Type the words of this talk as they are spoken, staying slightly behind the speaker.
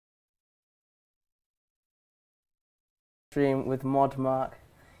stream with Mod Mark.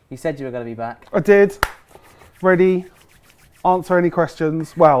 You said you were going to be back. I did. Ready. Answer any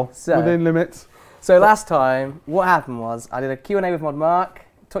questions. Well, within limits. So last time, what happened was I did a Q&A with Mod Mark,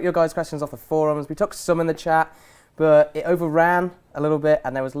 took your guys' questions off the forums. We took some in the chat, but it overran a little bit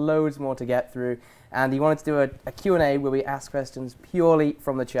and there was loads more to get through. And he wanted to do a Q&A where we ask questions purely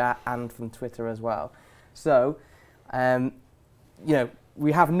from the chat and from Twitter as well. So, you know,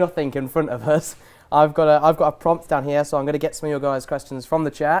 we have nothing in front of us. I've got a prompt down here, so I'm going to get some of your guys' questions from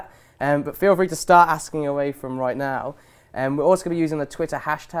the chat. But feel free to start asking away from right now. We're also going to be using the Twitter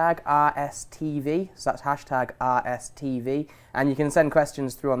hashtag RSTV, so that's hashtag RSTV, and you can send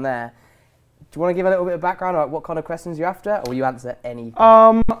questions through on there. Do you want to give a little bit of background about what kind of questions you're after, or will you answer anything?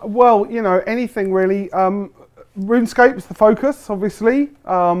 Well, you know, anything really. RuneScape is the focus, obviously.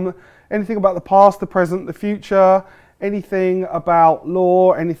 Anything about the past, the present, the future, anything about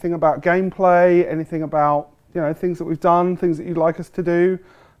lore, anything about gameplay, anything about, you know, things that we've done, things that you'd like us to do.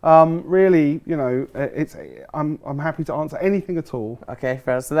 Really, you know, I'm happy to answer anything at all. Okay,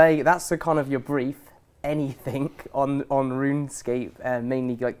 fair. So that's the kind of your brief. Anything on RuneScape,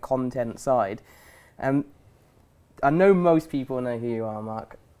 mainly like content side. I know most people know who you are,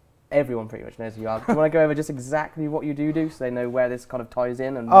 Mark. Everyone pretty much knows who you are. Do you want to go over just exactly what you do so they know where this kind of ties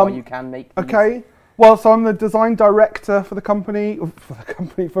in and why you can make these? Okay. Well, so I'm the design director for the company,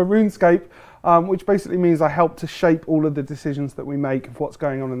 for RuneScape, which basically means I help to shape all of the decisions that we make of what's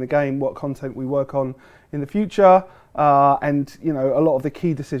going on in the game, what content we work on in the future, and you know, a lot of the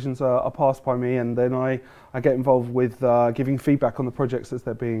key decisions are passed by me, and then I get involved with giving feedback on the projects as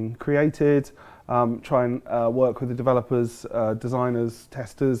they're being created, try and work with the developers, designers,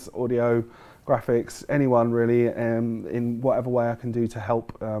 testers, audio, graphics, anyone really, in whatever way I can do to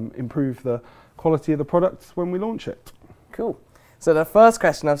help improve the quality of the products when we launch it. Cool. So the first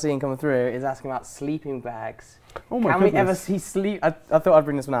question I've seen come through is asking about sleeping bags. Oh my goodness. Can we ever see I thought I'd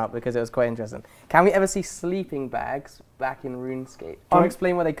bring this one out because it was quite interesting. Can we ever see sleeping bags back in RuneScape? Can you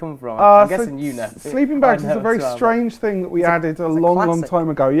explain where they come from? I'm guessing you know. Sleeping bags is a very strange thing that we added a long time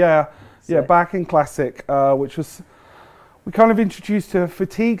ago. Yeah, yeah, back in Classic, which was, we kind of introduced a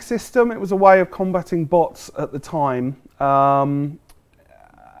fatigue system. It was a way of combating bots at the time.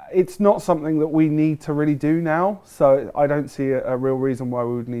 It's not something that we need to really do now, so I don't see a real reason why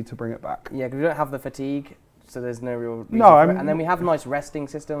we would need to bring it back. Yeah, because we don't have the fatigue, so there's no real reason for it. And then we have nice resting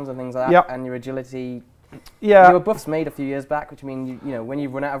systems and things like that, and your agility. Yeah. There were buffs made a few years back, which mean you know when you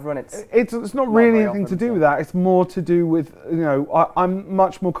run out of run, it's not really anything to do with that. It's more to do with, you know, I'm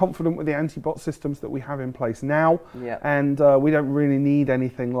much more confident with the anti-bot systems that we have in place now, and we don't really need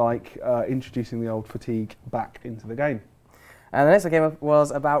anything like introducing the old fatigue back into the game. And the next game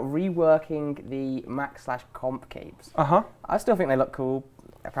was about reworking the Mac/comp capes. I still think they look cool.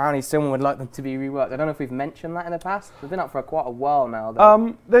 Apparently someone would like them to be reworked. I don't know if we've mentioned that in the past. They've been up for quite a while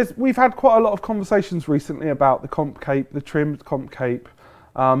now. We've had quite a lot of conversations recently about the comp cape, the trimmed comp cape,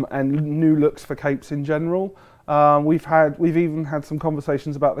 and new looks for capes in general. We've even had some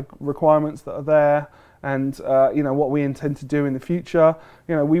conversations about the requirements that are there, and you know, what we intend to do in the future.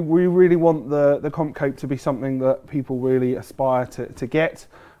 You know, we really want the comp cape to be something that people really aspire to get.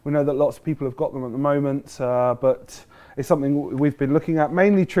 We know that lots of people have got them at the moment, but it's something we've been looking at,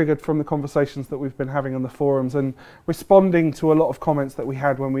 mainly triggered from the conversations that we've been having on the forums and responding to a lot of comments that we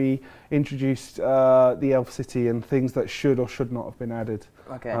had when we introduced the Elf City and things that should or should not have been added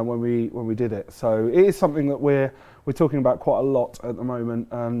when we did it. So it is something that we're talking about quite a lot at the moment,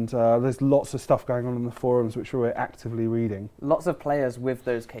 and there's lots of stuff going on in the forums which we're actively reading. Lots of players with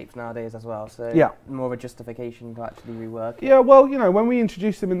those capes nowadays as well, so more of a justification to actually rework. Yeah, well, you know, when we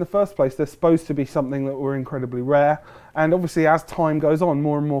introduced them in the first place, they're supposed to be something that were incredibly rare, and obviously as time goes on,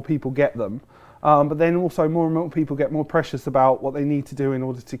 more and more people get them. But then also more and more people get more precious about what they need to do in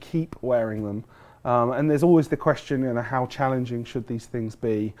order to keep wearing them. And there's always the question, you know, how challenging should these things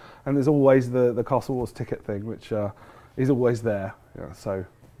be? And there's always the Castle Wars ticket thing, which is always there. Yeah, so,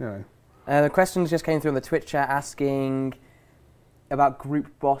 you know. The questions just came through on the Twitch chat asking about group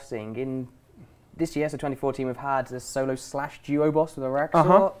bossing. In this year, so 2014, we've had a solo/duo boss with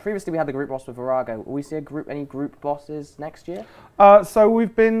Araxor. Previously, we had the group boss with Virago. Will we see any group bosses next year? So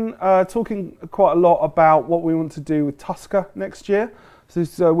we've been talking quite a lot about what we want to do with Tusker next year.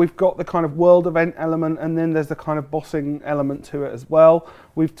 So we've got the kind of world event element, and then there's the kind of bossing element to it as well.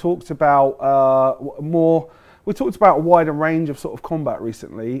 We've talked about a wider range of sort of combat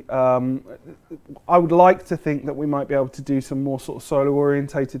recently. I would like to think that we might be able to do some more sort of solo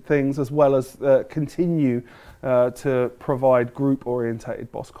orientated things, as well as continue to provide group orientated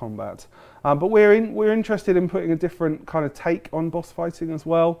boss combat. But we're interested in putting a different kind of take on boss fighting as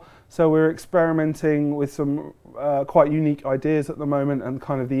well. So we're experimenting with some quite unique ideas at the moment, and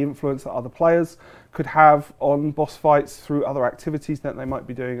kind of the influence that other players could have on boss fights through other activities that they might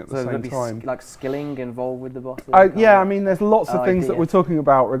be doing at the same time. Like skilling involved with the bosses? Yeah, I mean, there's lots of things that we're talking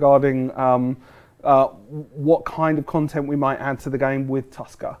about regarding what kind of content we might add to the game with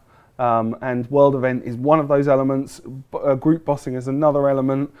Tusker. And World Event is one of those elements. Group bossing is another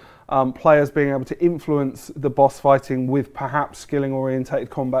element. Players being able to influence the boss fighting with perhaps skilling orientated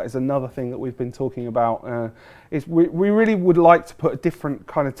combat is another thing that we've been talking about. We really would like to put a different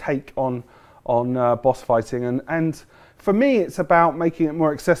kind of take on boss fighting, and for me it's about making it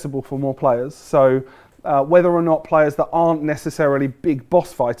more accessible for more players. So whether or not players that aren't necessarily big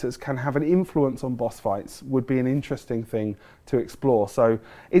boss fighters can have an influence on boss fights would be an interesting thing to explore. So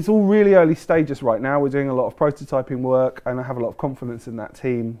it's all really early stages right now. We're doing a lot of prototyping work, and I have a lot of confidence in that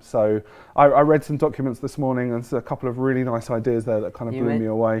team. So I read some documents this morning, and there's a couple of really nice ideas there that kind of blew me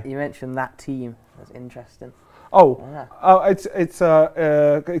away. You mentioned that team. That's interesting. It's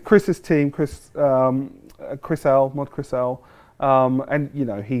Chris's team, Chris L, Mod Chris L. And you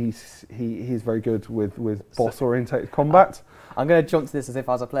know, he's very good with boss orientated combat. I'm going to jump to this as if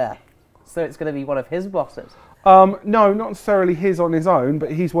I was a player. So it's going to be one of his bosses? No, not necessarily his on his own,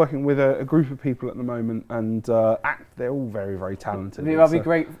 but he's working with a group of people at the moment, and they're all very, very talented. It'll be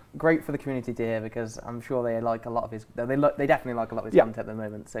great for the community to hear, because I'm sure they like a lot of his. They definitely like a lot of his content at the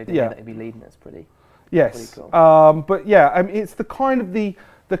moment. So to hear that he'd be leading it's pretty. Yes, pretty cool. But yeah, I mean, it's the kind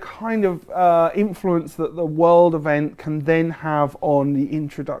of influence that the World Event can then have on the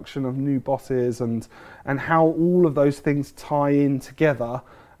introduction of new bosses, and how all of those things tie in together,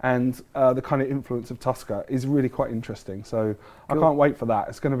 and the kind of influence of Tusker is really quite interesting. So cool. I can't wait for that.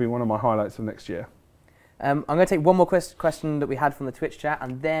 It's going to be one of my highlights of next year. I'm going to take one more question that we had from the Twitch chat,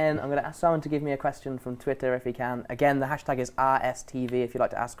 and then I'm going to ask someone to give me a question from Twitter if he can. Again, the hashtag is RSTV if you'd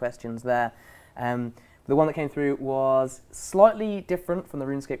like to ask questions there. The one that came through was slightly different from the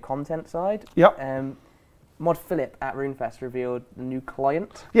RuneScape content side. Yep. Mod Philip at RuneFest revealed the new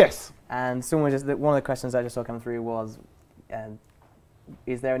client. Yes. And one of the questions I just saw come through was,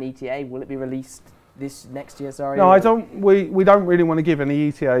 is there an ETA? Will it be released next year? Sorry. No, I don't. We don't really want to give any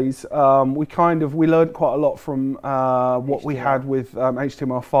ETAs. We learned quite a lot from what we had with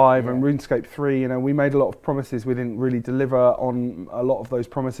HTML5 and RuneScape 3. You know, we made a lot of promises. We didn't really deliver on a lot of those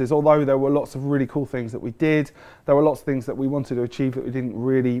promises. Although there were lots of really cool things that we did, there were lots of things that we wanted to achieve that we didn't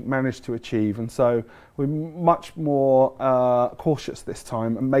really manage to achieve. And so we're much more cautious this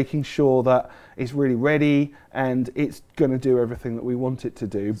time, and making sure that it's really ready and it's going to do everything that we want it to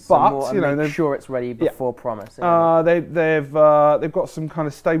do. But make sure it's ready before promise. They've got some kind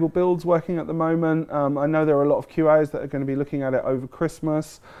of stable builds working at the moment. I know there are a lot of QAs that are going to be looking at it over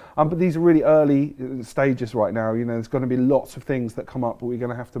Christmas, but these are really early stages right now. You know, there's going to be lots of things that come up, but we're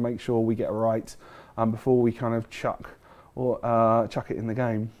going to have to make sure we get it right before we kind of chuck it in the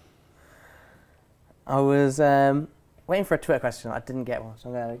game. I was waiting for a Twitter question. I didn't get one, so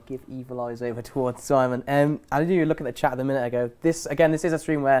I'm going to give evil eyes over towards Simon. I knew you were looking at the chat a minute ago. This is a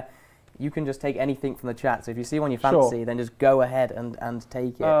stream where you can just take anything from the chat. So if you see one you fancy, then just go ahead and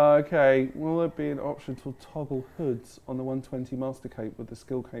take it. Okay. Will there be an option to toggle hoods on the 120 Master Cape with the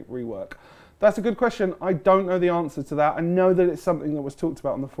Skill Cape rework? That's a good question. I don't know the answer to that. I know that it's something that was talked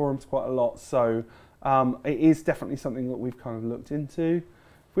about on the forums quite a lot. So it is definitely something that we've kind of looked into.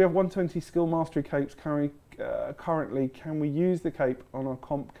 If we have 120 skill mastery capes currently, can we use the cape on our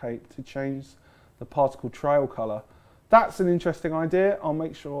comp cape to change the particle trail colour? That's an interesting idea. I'll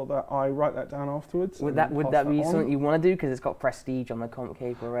make sure that I write that down afterwards. Would that be something you want to do? Because it's got prestige on the comp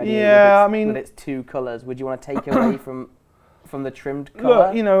cape already. Yeah, with its two colours. Would you want to take away from the trimmed colour?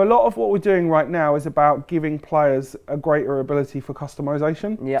 Look, you know, a lot of what we're doing right now is about giving players a greater ability for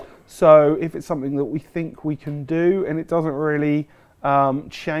customization. Yeah. So if it's something that we think we can do, and it doesn't really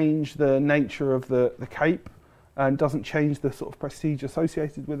change the nature of the cape, and doesn't change the sort of prestige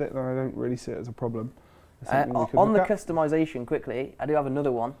associated with it, then I don't really see it as a problem. On the customization, quickly, I do have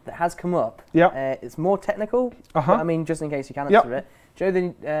another one that has come up. Yeah. It's more technical. But, I mean, just in case you can answer it.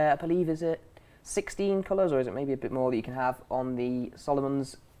 Joe, I believe, is it 16 colours, or is it maybe a bit more that you can have on the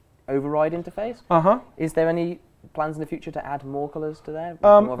Solomon's override interface? Is there any plans in the future to add more colours to there?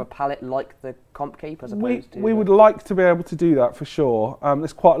 More of a palette like the comp cape as opposed to... We would like to be able to do that for sure.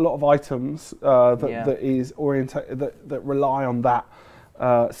 There's quite a lot of items that is orientated, that rely on that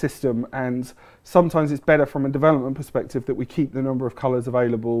system, and sometimes it's better from a development perspective that we keep the number of colours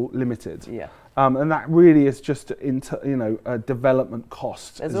available limited. Yeah. And that really is just a development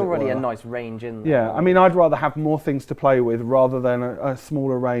cost. There's already a nice range in there. Yeah, I mean, I'd rather have more things to play with rather than a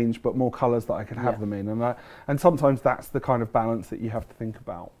smaller range but more colours that I can have them in, and sometimes that's the kind of balance that you have to think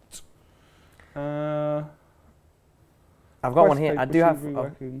about. I've got one here. I do have.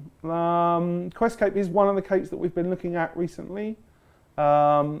 QuestCape is one of the capes that we've been looking at recently.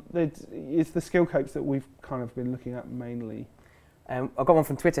 It's the skill capes that we've kind of been looking at mainly. I've got one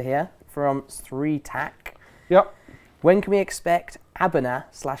from Twitter here, from 3tac. Yep. When can we expect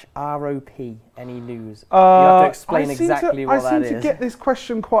Abana/ROP? Any news? You have to explain exactly what that is. I seem to get this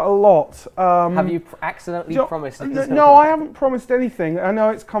question quite a lot. Have you accidentally promised? No, I haven't promised anything. I know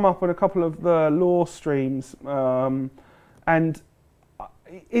it's come up on a couple of the lore streams, and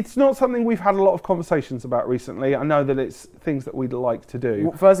it's not something we've had a lot of conversations about recently. I know that it's things that we'd like to do.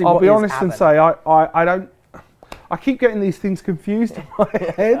 Well, firstly, I'll be honest and say I don't. I keep getting these things confused in my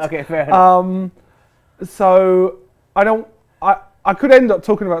head. Okay, fair enough. So I don't. I could end up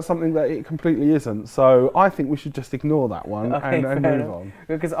talking about something that it completely isn't. So I think we should just ignore that one and move on.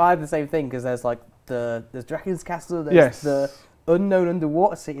 Because I have the same thing. Because there's like there's Dragon's Castle. There's the unknown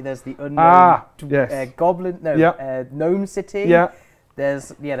underwater city. There's the unknown goblin. No, gnome city. Yeah.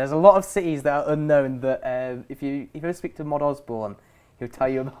 There's a lot of cities that are unknown. That if you speak to Mod Osborne, he'll tell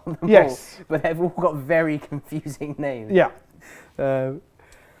you about them all. But they've all got very confusing names. Yeah.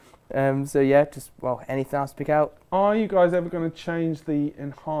 So yeah, anything else to pick out? Are you guys ever going to change the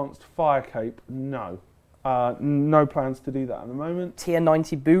enhanced fire cape? No. No plans to do that at the moment. Tier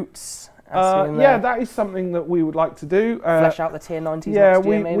 90 boots. Yeah, that is something that we would like to do. Flesh out the tier 90s next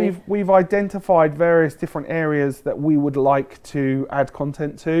year, maybe? we've identified various different areas that we would like to add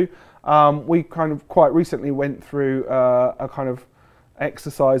content to. We kind of quite recently went through a kind of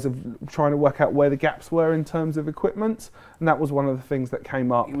exercise of trying to work out where the gaps were in terms of equipment, and that was one of the things that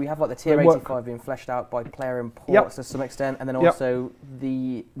came up. We have like the tier 85 being fleshed out by player imports to some extent, and then also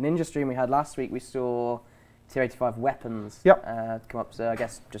the Ninja stream we had last week, we saw tier 85 weapons come up, so I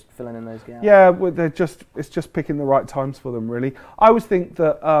guess just filling in those gaps. Yeah, it's just picking the right times for them, really. I always think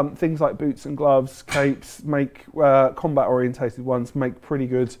that things like boots and gloves, capes, make combat orientated ones make pretty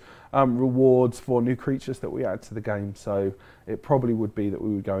good rewards for new creatures that we add to the game, so it probably would be that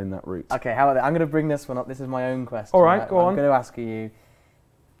we would go in that route. Okay, how about that? I'm going to bring this one up. This is my own question. All right, go on. I'm going to ask you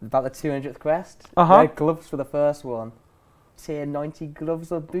about the 200th quest. Gloves for the first one. Tier 90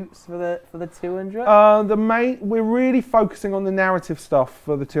 gloves or boots for the 200? We're really focusing on the narrative stuff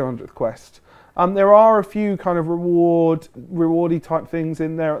for the 200th quest. There are a few kind of rewardy type things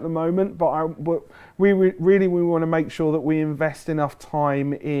in there at the moment, but we want to make sure that we invest enough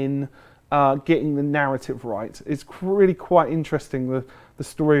time in getting the narrative right. It's really quite interesting, the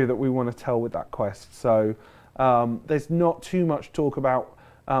story that we want to tell with that quest. So there's not too much talk about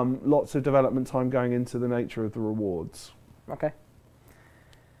lots of development time going into the nature of the rewards. Okay.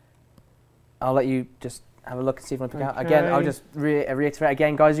 I'll let you just have a look and see if you want to pick out. Again, I'll just reiterate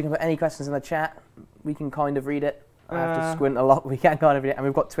again, guys, you can put any questions in the chat. We can kind of read it. I have to squint a lot. We can kind of read it. And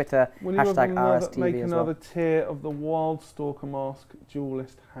we've got Twitter, hashtag RSTV make as well. another tier of the Wildstalker mask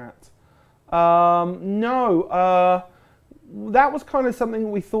duelist hat. No. That was kind of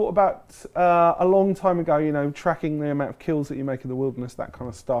something we thought about a long time ago, you know, tracking the amount of kills that you make in the wilderness, that kind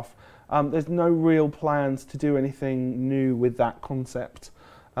of stuff. There's no real plans to do anything new with that concept.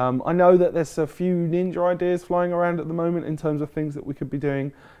 I know that there's a few ninja ideas flying around at the moment in terms of things that we could be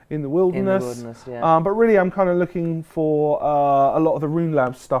doing in the wilderness. But really I'm kind of looking for a lot of the Rune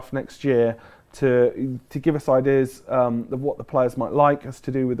Lab stuff next year to give us ideas of what the players might like us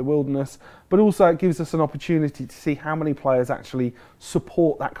to do with the wilderness, but also it gives us an opportunity to see how many players actually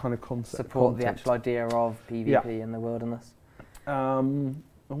support that kind of concept. Support the actual idea of PvP in the wilderness.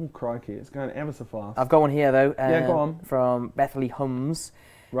 Oh crikey, it's going ever so fast. I've got one here though. Go on. From Bethany Hums.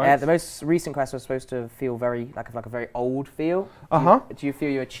 Right. The most recent quest was supposed to feel very like a very old feel. Do you feel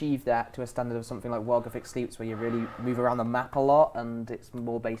you achieved that to a standard of something like World Graphic Sleeps, where you really move around the map a lot and it's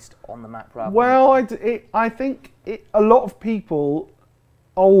more based on the map rather? Well, I think a lot of people,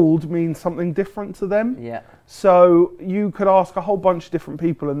 old means something different to them. Yeah. So you could ask a whole bunch of different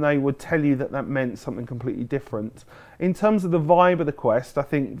people and they would tell you that meant something completely different. In terms of the vibe of the quest, I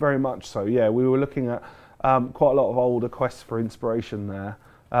think very much so. Yeah, we were looking at quite a lot of older quests for inspiration there.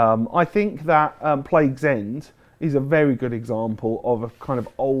 I think that Plague's End is a very good example of a kind of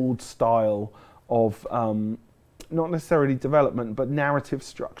old style of not necessarily development but narrative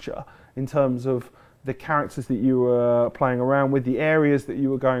structure in terms of the characters that you were playing around with, the areas that you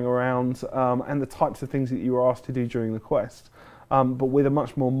were going around, and the types of things that you were asked to do during the quest. but with a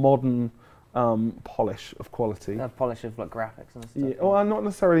much more modern polish of quality. Polish of like graphics and stuff. Yeah, well, not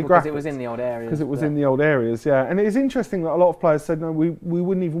necessarily graphics. Because it was in the old areas. Because it was in the old areas, yeah. And it is interesting that a lot of players said, no, we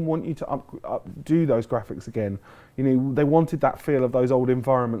wouldn't even want you to do those graphics again. You know, they wanted that feel of those old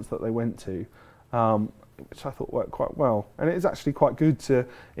environments that they went to, which I thought worked quite well. And it is actually quite good to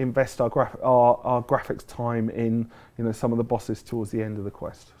invest our graphics time in, you know, some of the bosses towards the end of the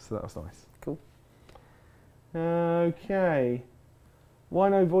quest. So that was nice. Cool. Okay. Why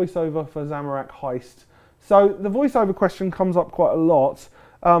no voiceover for Zamorak Heist? So the voiceover question comes up quite a lot.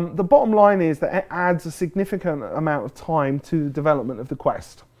 The bottom line is that it adds a significant amount of time to the development of the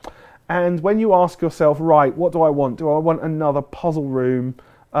quest. And when you ask yourself, right, what do I want? Do I want another puzzle room?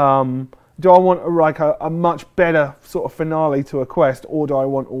 Do I want a much better sort of finale to a quest, or do I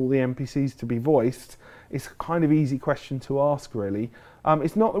want all the NPCs to be voiced? It's a kind of easy question to ask, really.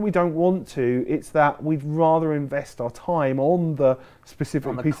 It's not that we don't want to, it's that we'd rather invest our time on the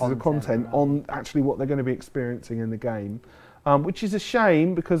specific pieces of content, on actually what they're going to be experiencing in the game. Which is a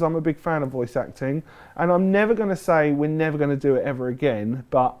shame, because I'm a big fan of voice acting, and I'm never going to say we're never going to do it ever again,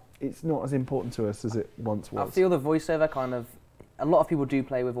 but it's not as important to us as it once was. I feel the voiceover kind of, a lot of people do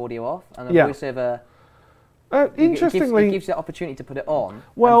play with audio off, and the voiceover, interestingly, it gives you the opportunity to put it on,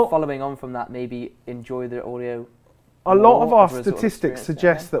 and following on from that, maybe enjoy the audio. A lot of our statistics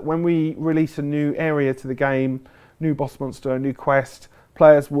suggest that when we release a new area to the game, new boss monster, a new quest,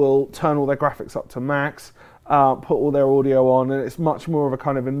 players will turn all their graphics up to max, put all their audio on, and it's much more of a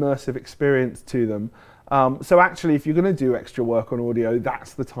kind of immersive experience to them. So actually, if you're going to do extra work on audio,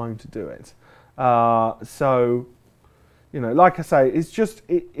 that's the time to do it. So, you know, like I say, it's just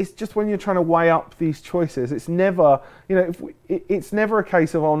when you're trying to weigh up these choices, it's never, you know, it's never a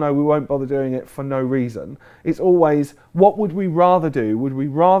case of, oh no, we won't bother doing it for no reason. It's always, what would we rather do? Would we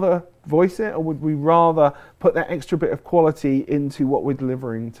rather voice it, or would we rather put that extra bit of quality into what we're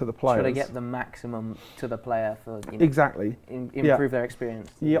delivering to the players? Try to get the maximum to the player for, you know, exactly improve their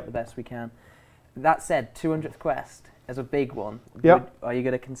experience the best we can. That said, 200th quest is a big one. Are you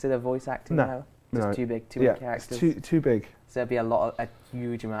going to consider voice acting now? It's too big, too many characters. It's too big. So there'd be a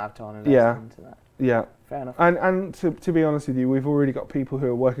huge amount of time invested into that. Yeah. Fair enough. And to be honest with you, we've already got people who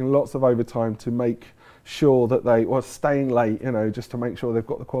are working lots of overtime to make sure that they, or staying late, you know, just to make sure they've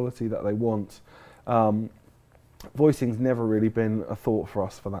got the quality that they want. Voicing's never really been a thought for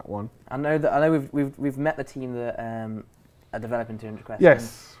us for that one. I know we've met the team that are developing 200 Quests.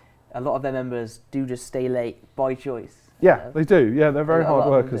 Yes. A lot of their members do just stay late by choice. Yeah, they do. Yeah, they're very hard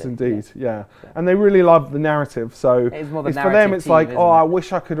workers indeed. Yeah, and they really love the narrative. So it's more the for them, it's like, oh, I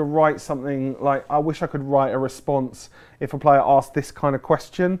wish I could write something like, I wish I could write a response if a player asked this kind of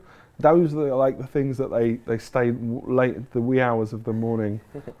question. Those are like the things that they stay late, the wee hours of the morning,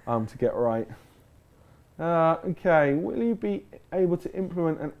 to get right. Okay, will you be able to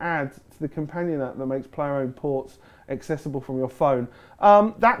implement an ad to the companion app that makes player-owned ports accessible from your phone?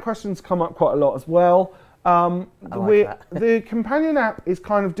 That question's come up quite a lot as well. The companion app is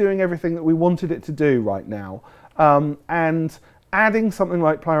kind of doing everything that we wanted it to do right now, and adding something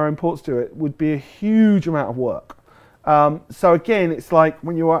like player-owned ports to it would be a huge amount of work. So again, it's like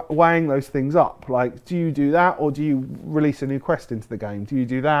when you're weighing those things up, like, do you do that, or do you release a new quest into the game? Do you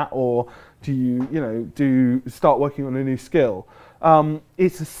do that, or do you start working on a new skill?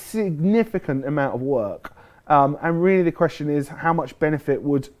 It's a significant amount of work, and really the question is, how much benefit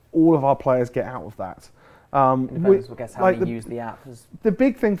would all of our players get out of that? Depends, I guess, how they use the app. The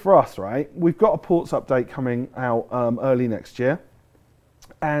big thing for us, right? We've got a ports update coming out early next year,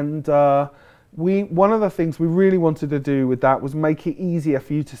 and one of the things we really wanted to do with that was make it easier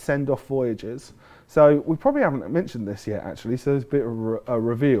for you to send off voyages. So we probably haven't mentioned this yet, actually, so there's a bit of a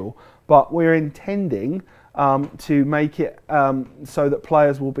reveal, but we're intending to make it so that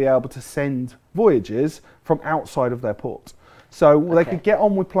players will be able to send voyages from outside of their port. So they could get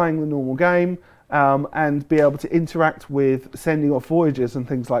on with playing the normal game, and be able to interact with sending off voyages and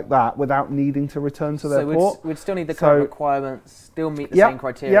things like that without needing to return to their port. So we'd still need the current requirements, still meet the same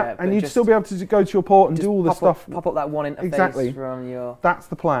criteria. Yeah, and you'd still be able to go to your port and do all the stuff. Pop up that one interface from your... That's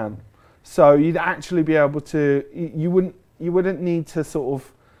the plan. So you'd actually be able to, you wouldn't need to sort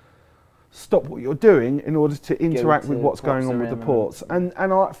of stop what you're doing in order to interact with what's going on with the ports. And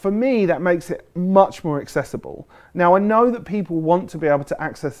for me, that makes it much more accessible. Now, I know that people want to be able to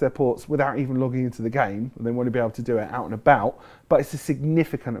access their ports without even logging into the game, and they want to be able to do it out and about, but it's a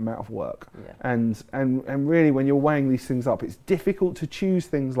significant amount of work. Yeah. And really, when you're weighing these things up, it's difficult to choose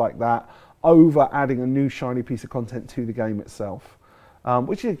things like that over adding a new shiny piece of content to the game itself.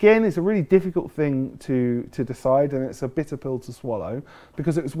 Which again is a really difficult thing to decide, and it's a bitter pill to swallow,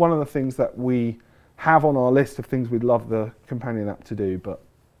 because it was one of the things that we have on our list of things we'd love the companion app to do, but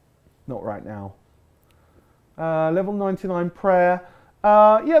not right now. Level 99 prayer.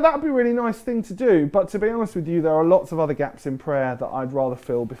 Yeah, that would be a really nice thing to do, but to be honest with you, there are lots of other gaps in prayer that I'd rather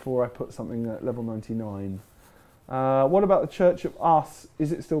fill before I put something at level 99. What about the Church of Us?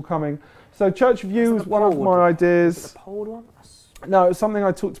 Is it still coming? So Church of You is one of my ideas. Is it the polled one? No, it's something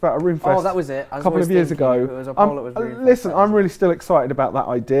I talked about at RuneFest. Oh, that was it. A couple of years ago. It was a poll that was RuneFest. Listen, I'm really still excited about that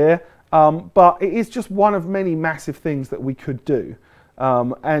idea, but it is just one of many massive things that we could do.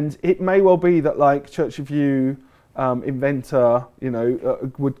 And it may well be that like Church of You, Inventor,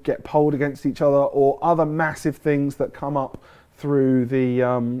 would get polled against each other, or other massive things that come up through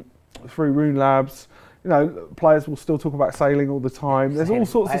the through Rune Labs. Players will still talk about sailing all the time. There's all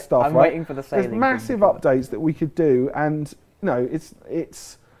sorts of stuff. I'm waiting for the sailing. There's massive updates that we could do, and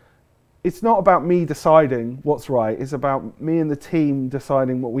it's not about me deciding what's right. It's about me and the team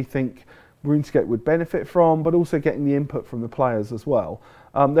deciding what we think RuneScape would benefit from, but also getting the input from the players as well.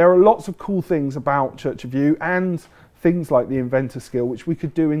 There are lots of cool things about Church of You and things like the Inventor skill, which we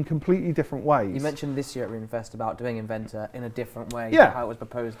could do in completely different ways. You mentioned this year at RuneFest about doing Inventor in a different way to how it was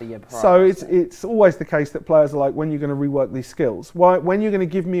proposed the year prior. So it's always the case that players are like, when you're going to rework these skills? When you're going to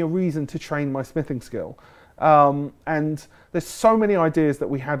give me a reason to train my smithing skill? And there's so many ideas that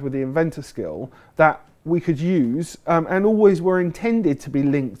we had with the Inventor skill that we could use, and always were intended to be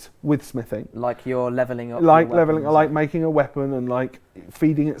linked with smithing. Like you're leveling up. Like leveling, like making a weapon and like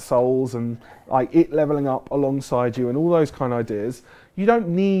feeding it souls and like it leveling up alongside you and all those kind of ideas. You don't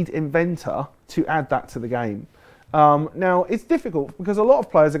need Inventor to add that to the game. Now it's difficult because a lot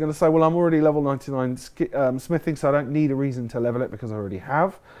of players are going to say, well, I'm already level 99 smithing, so I don't need a reason to level it because I already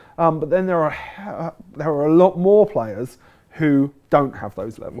have. But then there are a lot more players who don't have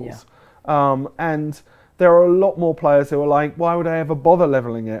those levels. And there are a lot more players who are like, why would I ever bother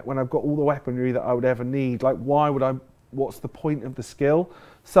leveling it when I've got all the weaponry that I would ever need? Like, what's the point of the skill?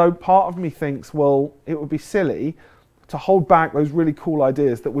 So part of me thinks, well, it would be silly to hold back those really cool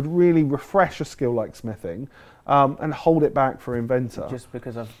ideas that would really refresh a skill like smithing, and hold it back for Inventor. Just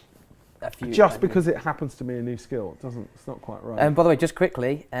because of a few... Just because it happens to be a new skill. It's not quite right. By the way, just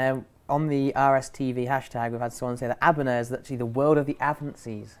quickly, on the RSTV hashtag, we've had someone say that Aboneur is actually the world of the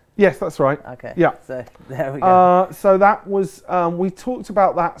Avancies. Yes, that's right. Okay. Yeah. So there we go. So that was we talked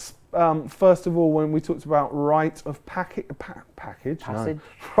about that first of all when we talked about right of package. No.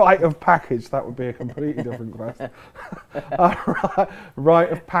 Right of passage. That would be a completely different quest. Right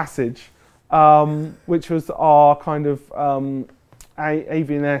of passage, which was our kind of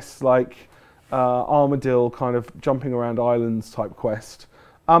AVNS like Armadillo kind of jumping around islands type quest.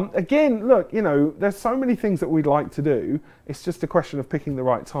 Again, look, there's so many things that we'd like to do. It's just a question of picking the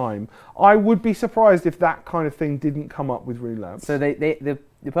right time. I would be surprised if that kind of thing didn't come up with Rune Labs. So the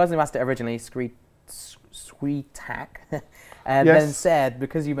person who asked it originally, Sweetack, then said,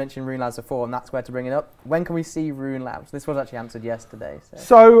 because you mentioned Rune Labs before, and that's where to bring it up, when can we see Rune Labs? This was actually answered yesterday.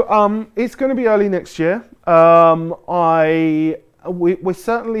 So it's going to be early next year. We're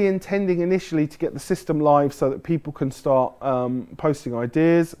certainly intending initially to get the system live so that people can start posting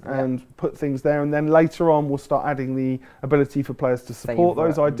ideas and put things there, and then later on we'll start adding the ability for players to support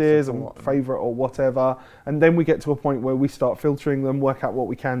those ideas and favourite or whatever, and then we get to a point where we start filtering them, work out what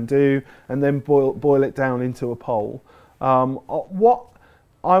we can do, and then boil it down into a poll. What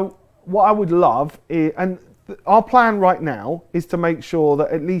I would love is, and our plan right now is to make sure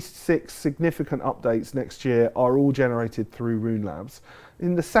that at least 6 significant updates next year are all generated through Rune Labs.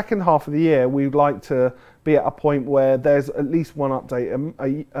 In the second half of the year, we'd like to be at a point where there's at least one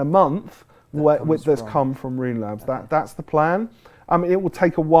update a month that's come from Rune Labs. Okay. That's the plan. It will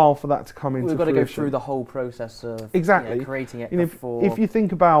take a while for that to come into fruition. We've got to go through the whole process of creating it before. If you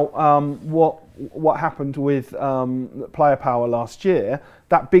think about what happened with player power last year,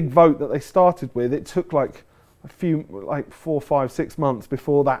 that big vote that they started with, it took like 4, 5, 6 months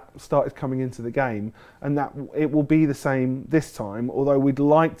before that started coming into the game, and that it will be the same this time, although we'd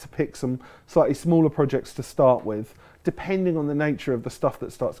like to pick some slightly smaller projects to start with, depending on the nature of the stuff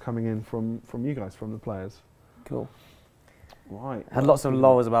that starts coming in from you guys, from the players. Cool. Right. Had lots of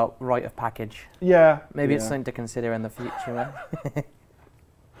lols about right of package. Yeah. Maybe it's something to consider in the future.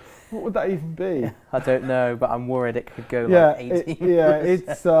 What would that even be? I don't know, but I'm worried it could go like 18. We'd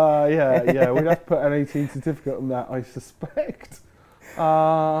have to put an 18 certificate on that, I suspect.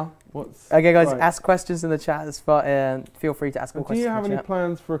 Okay, guys, ask questions in the chat. Feel free to ask all questions. Do you have any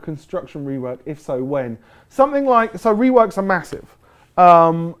plans for a construction rework? If so, when? Something like, so reworks are massive,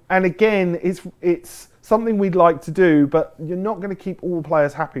 and again, it's something we'd like to do, but you're not going to keep all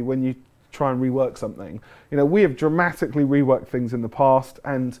players happy when you try and rework something. You know, we have dramatically reworked things in the past,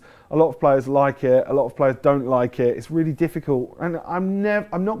 and a lot of players like it, a lot of players don't like it. It's really difficult, and I'm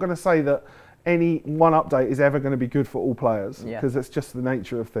not going to say that any one update is ever going to be good for all players, because it's just the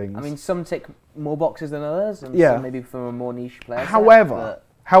nature of things. I mean, some tick more boxes than others, and yeah. some maybe from a more niche player.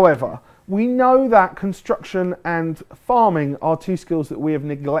 However, we know that construction and farming are two skills that we have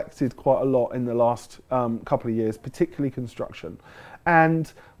neglected quite a lot in the last couple of years, particularly construction.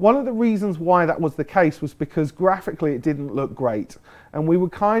 And one of the reasons why that was the case was because graphically it didn't look great. And we were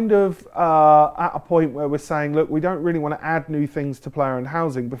kind of at a point where we're saying, look, we don't really want to add new things to player and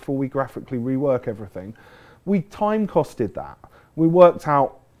housing before we graphically rework everything. We time costed that. We worked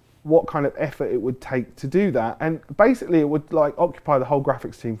out what kind of effort it would take to do that. And basically it would like occupy the whole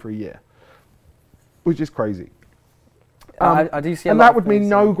graphics team for a year, which is crazy. I do see a and lot that of would mean things,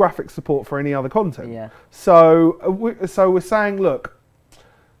 no graphics support for any other content. Yeah. So we're saying, look,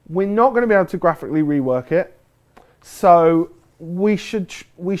 we're not going to be able to graphically rework it. So we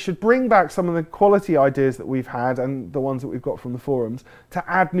should bring back some of the quality ideas that we've had and the ones that we've got from the forums to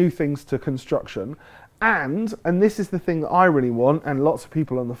add new things to construction. And this is the thing that I really want, and lots of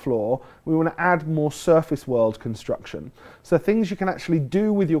people on the floor, we want to add more surface world construction. So things you can actually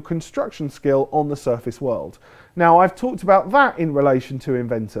do with your construction skill on the surface world. Now, I've talked about that in relation to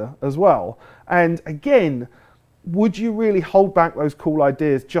Inventor as well. And again, would you really hold back those cool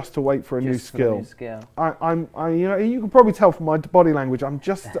ideas just to wait for a new skill? You know, you can probably tell from my body language, I'm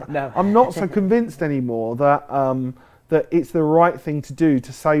just, I'm not so convinced anymore that that it's the right thing to do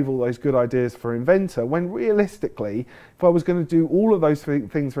to save all those good ideas for Inventor, when realistically, if I was going to do all of those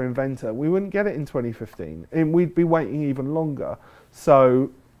things for Inventor, we wouldn't get it in 2015, and we'd be waiting even longer.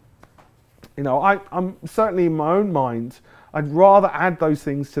 So, you know, I'm certainly in my own mind, I'd rather add those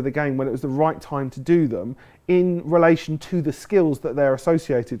things to the game when it was the right time to do them in relation to the skills that they're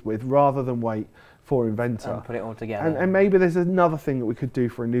associated with, rather than wait for Inventor. And put it all together. And maybe there's another thing that we could do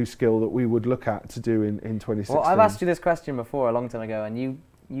for a new skill that we would look at to do in 2016. Well, I've asked you this question before a long time ago, and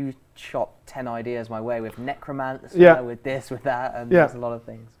you shot 10 ideas my way with necromancer, with this, with that, and there's a lot of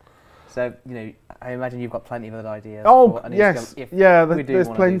things. So, you know, I imagine you've got plenty of other ideas. Oh, yes. There's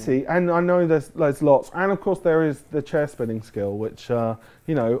plenty. And I know there's lots. And, of course, there is the chair spinning skill, which,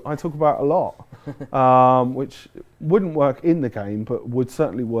 you know, I talk about a lot, which wouldn't work in the game, but would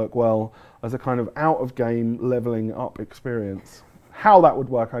certainly work well as a kind of out-of-game leveling up experience. How that would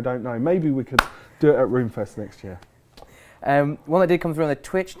work, I don't know. Maybe we could do it at RuneFest next year. One that did come through on the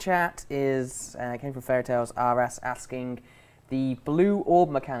Twitch chat is, came from Fairytales RS asking, the blue orb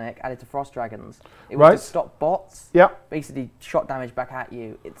mechanic added to Frost Dragons. It was to stop bots. Basically shot damage back at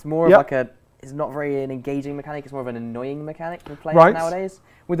you. It's more of like it's not very an engaging mechanic, it's more of an annoying mechanic for players nowadays.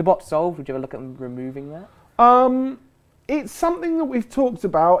 With the bot solved, would you ever look at removing that? It's something that we've talked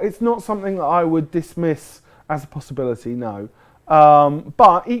about. It's not something that I would dismiss as a possibility, no.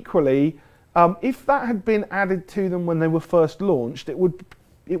 But equally, if that had been added to them when they were first launched, it would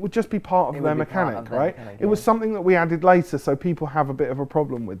just be part of their mechanic, right? It was something that we added later, so people have a bit of a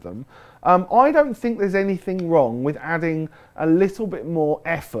problem with them. I don't think there's anything wrong with adding a little bit more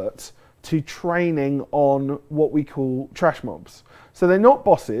effort to training on what we call trash mobs. So they're not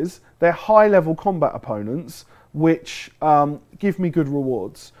bosses, they're high-level combat opponents, which give me good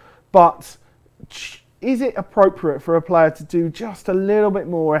rewards. But is it appropriate for a player to do just a little bit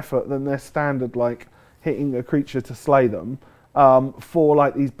more effort than their standard, like hitting a creature to slay them, for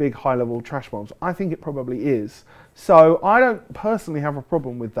like these big high-level trash mobs? I think it probably is. So I don't personally have a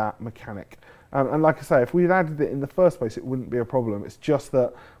problem with that mechanic. And like I say, if we'd added it in the first place, it wouldn't be a problem. It's just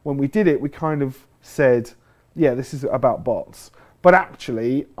that when we did it, we kind of said, yeah, this is about bots. But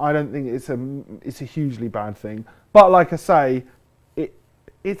actually, I don't think it's a hugely bad thing. But like I say,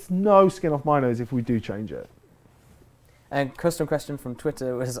 it's no skin off my nose if we do change it. And custom question from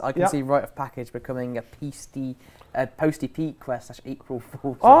Twitter was, I can see Rite of Passage becoming a Posty Peak quest / April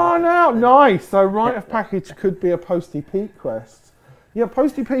Fool's. Oh, no, nice. So Rite of Passage could be a Posty Peak quest. Yeah,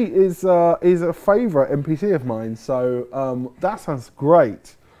 Posty Peak is a favourite NPC of mine, so that sounds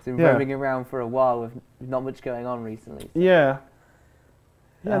great. It's been roaming around for a while with not much going on recently. So. Yeah.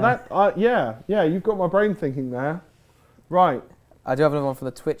 Yeah, you've got my brain thinking there. Right. I do have another one from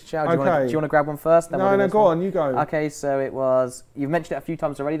the Twitch chat. Do you want to grab one first? No, go on, you go. Okay, so it was, you've mentioned it a few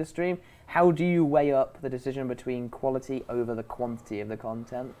times already, the stream. How do you weigh up the decision between quality over the quantity of the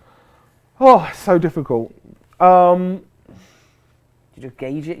content? Oh, it's so difficult. You just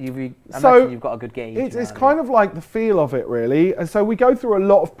gauge it? I imagine you've got a good gauge. It's kind of like the feel of it, really. And so we go through a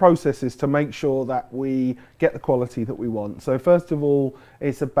lot of processes to make sure that we get the quality that we want. So first of all,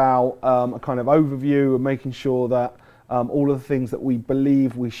 it's about a kind of overview and making sure that all of the things that we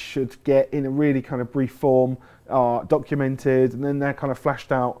believe we should get in a really kind of brief form are documented, and then they're kind of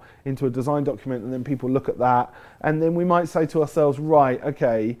flashed out into a design document, and then people look at that, and then we might say to ourselves, right,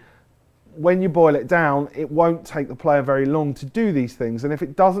 okay, when you boil it down, it won't take the player very long to do these things, and if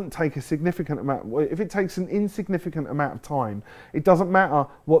it doesn't take a significant amount, if it takes an insignificant amount of time, it doesn't matter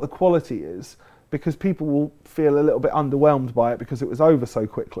what the quality is, because people will feel a little bit underwhelmed by it because it was over so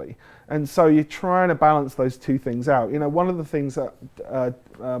quickly. And so you're trying to balance those two things out. You know, one of the things that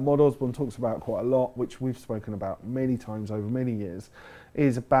Mod Osborne talks about quite a lot, which we've spoken about many times over many years,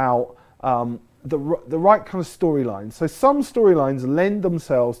 is about the right kind of storyline. So some storylines lend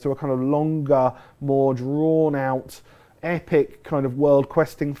themselves to a kind of longer, more drawn out, epic kind of world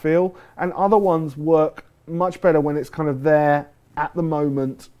questing feel, and other ones work much better when it's kind of there at the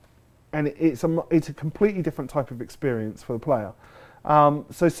moment, and it's a completely different type of experience for the player.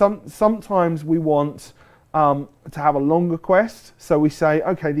 So sometimes we want to have a longer quest, so we say,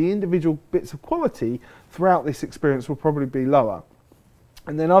 okay, the individual bits of quality throughout this experience will probably be lower.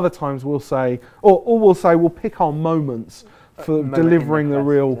 And then other times we'll say, or we'll say we'll pick our moments for delivering the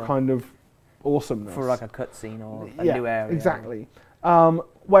real kind of awesomeness. For like a cutscene or a new area. Exactly.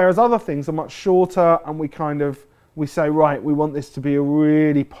 Whereas other things are much shorter, and we say, right, we want this to be a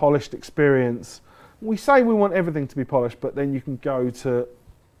really polished experience. We say we want everything to be polished, but then you can go to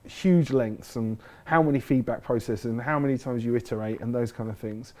huge lengths and how many feedback processes and how many times you iterate and those kind of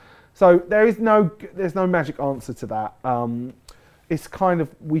things. So there's no magic answer to that. It's kind of,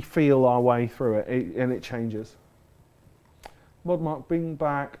 we feel our way through it, and it changes. Modmark, bring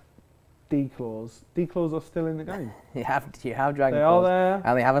back D-claws. D-claws are still in the game. You have dragon they claws. Are there.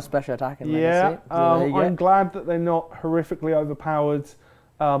 And they have a special attack in Legacy. So I'm glad that they're not horrifically overpowered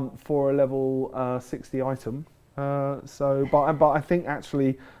for a level 60 item. But I think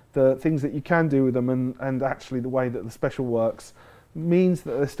actually the things that you can do with them, and actually the way that the special works, means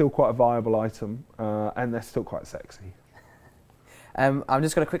that they're still quite a viable item, and they're still quite sexy. I'm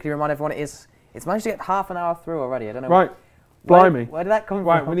just going to quickly remind everyone, it's managed to get half an hour through already. I don't know. Right. Blimey. Where did that come from?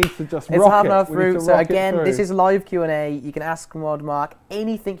 Right, we need to just It's rock half an hour it. through. So again, this is live Q&A. You can ask Modmark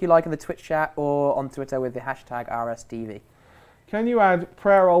anything you like in the Twitch chat or on Twitter with the hashtag RSTV. Can you add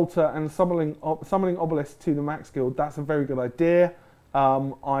prayer altar and summoning obelisk to the max guild? That's a very good idea.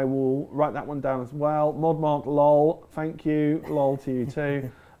 I will write that one down as well. Modmark lol. Thank you. Lol to you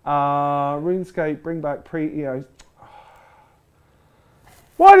too. RuneScape, bring back pre-EOS.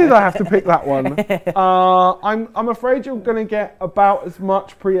 Why did I have to pick that one? I'm afraid you're going to get about as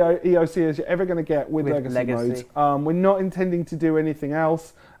much pre-EOC as you're ever going to get with Legacy mode. We're not intending to do anything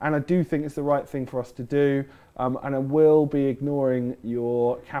else, and I do think it's the right thing for us to do, and I will be ignoring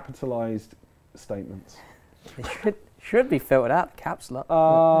your capitalised statements. It should be filtered out, caps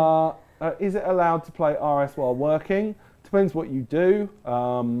lock. Is it allowed to play RS while working? Depends what you do.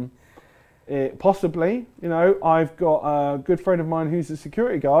 Possibly, you know, I've got a good friend of mine who's a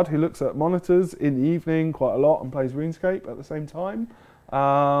security guard who looks at monitors in the evening quite a lot and plays RuneScape at the same time.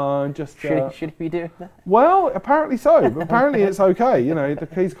 Should he be doing that? Well, apparently so. But apparently it's okay. You know,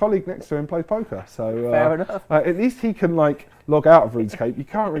 his colleague next to him plays poker, so fair enough. At least he can like log out of RuneScape. You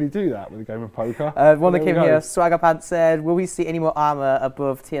can't really do that with a game of poker. One that came here, Swaggerpants said, "Will we see any more armor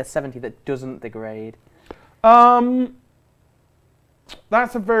above tier 70 that doesn't degrade?"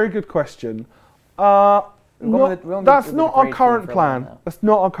 That's a very good question. That's not our current plan. That's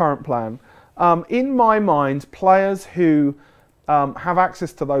not our current plan. In my mind, players who have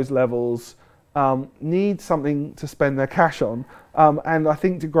access to those levels need something to spend their cash on, and I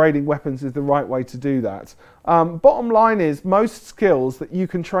think degrading weapons is the right way to do that. Bottom line is, most skills that you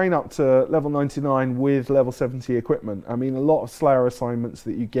can train up to level 99 with level 70 equipment. I mean, a lot of Slayer assignments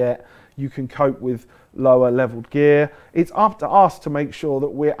that you get, you can cope with lower leveled gear. It's up to us to make sure that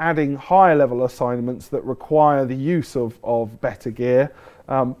we're adding higher level assignments that require the use of better gear.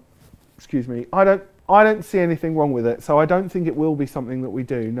 Excuse me. I don't see anything wrong with it, so I don't think it will be something that we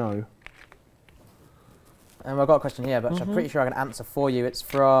do, no. I've got a question here, but I'm pretty sure I can answer for you. It's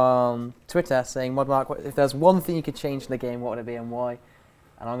from Twitter saying, "Modmark, if there's one thing you could change in the game, what would it be and why?"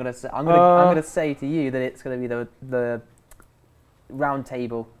 And I'm gonna say to you that it's gonna be the round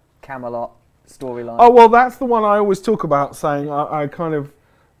table Camelot storyline. Oh well, that's the one I always talk about, saying I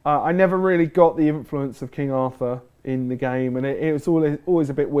never really got the influence of King Arthur in the game, and it was always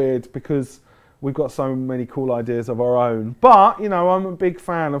a bit weird because we've got so many cool ideas of our own. But you know, I'm a big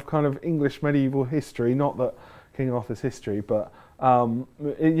fan of kind of English medieval history. Not that King Arthur's history, but I'm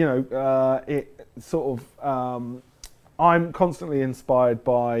constantly inspired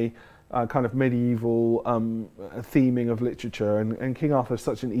by kind of medieval theming of literature, and King Arthur is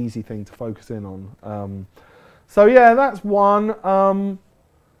such an easy thing to focus in on. So yeah, that's one.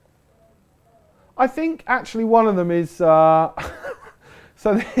 I think actually one of them is, so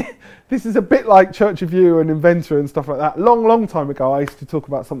this is a bit like Church of You and Inventor and stuff like that. Long time ago, I used to talk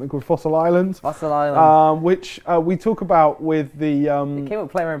about something called Fossil Island. Fossil Island. Which we talk about with the... it came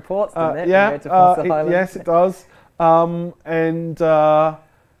up Player Imports, didn't it? Yeah, Island. yes it does.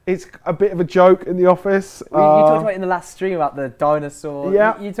 It's a bit of a joke in the office. You talked about it in the last stream about the dinosaurs.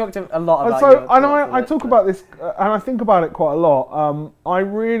 Yeah. You talked a lot about I talk about this, and I think about it quite a lot. I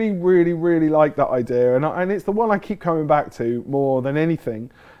really like that idea, and it's the one I keep coming back to more than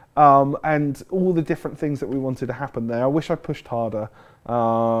anything. And all the different things that we wanted to happen there. I wish I pushed harder,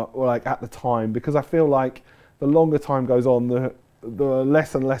 or like at the time, because I feel like the longer time goes on, the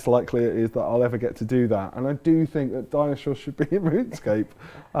less and less likely it is that I'll ever get to do that. And I do think that dinosaurs should be in RuneScape.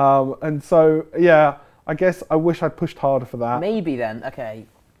 And so, yeah, I guess I wish I'd pushed harder for that. Maybe then, okay,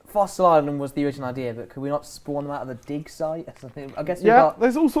 Fossil Island was the original idea, but could we not spawn them out of the dig site? I guess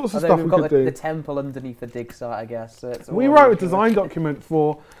there's all sorts of stuff we could do. The temple underneath the dig site, I guess. So we wrote a design document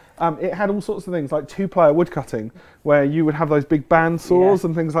for... it had all sorts of things like 2-player woodcutting, where you would have those big band saws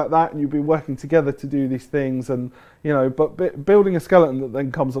and things like that, and you'd be working together to do these things. And but building a skeleton that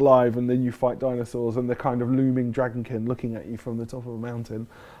then comes alive, and then you fight dinosaurs, and the kind of looming dragonkin looking at you from the top of a mountain.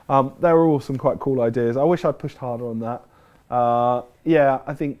 They were all some quite cool ideas. I wish I'd pushed harder on that. Yeah,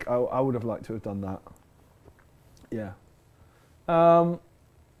 I think I would have liked to have done that. Yeah.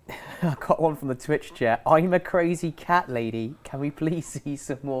 I got one from the Twitch chat. I'm a crazy cat lady. Can we please see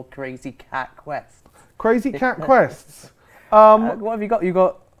some more crazy cat quests? Crazy cat quests. What have you got? You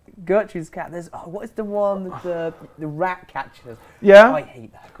got Gertrude's cat. There's what is the one with the rat catchers? Yeah. I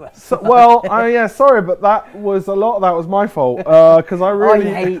hate that quest. So, well, yeah, sorry, but that was a lot of that was my fault because I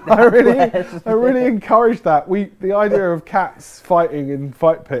really encouraged that. The idea of cats fighting in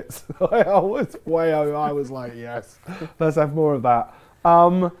fight pits. I was like, yes, let's have more of that.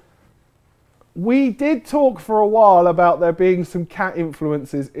 We did talk for a while about there being some cat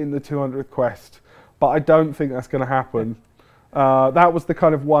influences in the 200th quest, but I don't think that's going to happen. That was the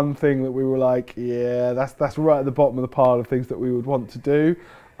kind of one thing that we were like, yeah, that's right at the bottom of the pile of things that we would want to do.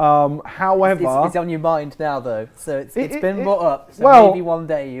 However... It's on your mind now, though, so it's been brought up, so maybe one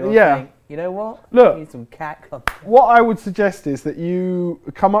day you'll think, you know what? Look, need some cat content. What I would suggest is that you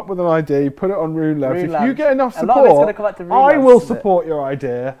come up with an idea, put it on RuneLabs. If you get enough support, I will support your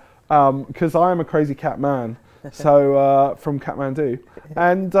idea, because I am a crazy cat man. So from Catmandu,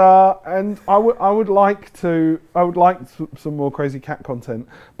 and I would like some more crazy cat content.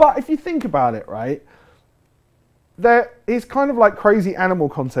 But if you think about it, right, there is kind of like crazy animal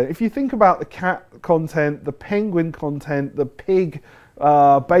content. If you think about the cat content, the penguin content, the pig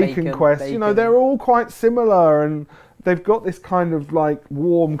bacon quest, they're all quite similar, and they've got this kind of like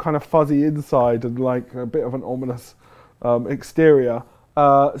warm, kind of fuzzy inside and like a bit of an ominous exterior.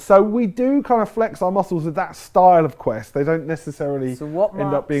 So we do kind of flex our muscles with that style of quest. They don't necessarily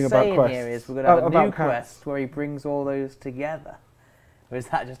end up being about quests. So what Mark's saying here is we're going to have a new quest where he brings all those together. Or is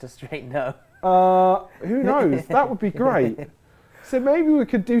that just a straight no? Who knows? That would be great. So maybe we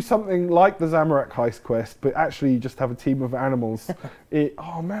could do something like the Zamorak heist quest, but actually just have a team of animals.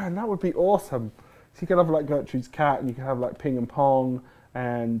 Oh man, that would be awesome. So you could have like Gertrude's cat, and you could have like Ping and Pong,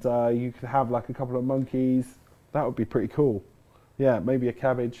 and you could have like a couple of monkeys. That would be pretty cool. Yeah, maybe a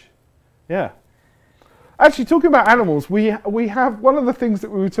cabbage. Yeah. Actually, talking about animals, we have one of the things that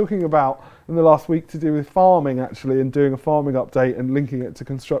we were talking about in the last week to do with farming, actually, and doing a farming update and linking it to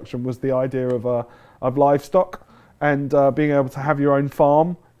construction was the idea of livestock and being able to have your own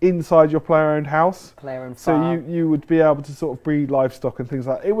farm inside your player-owned house. Player-owned So farm. you would be able to sort of breed livestock and things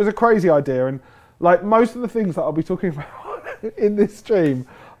like that. It was a crazy idea, and like most of the things that I'll be talking about in this stream,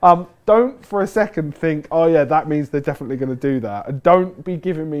 don't for a second think, oh yeah, that means they're definitely going to do that. And don't be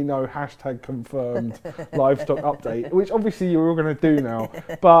giving me no #confirmed livestock update, which obviously you're all going to do now.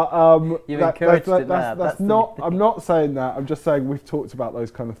 But You've encouraged it now. That's not. I'm not saying that. I'm just saying we've talked about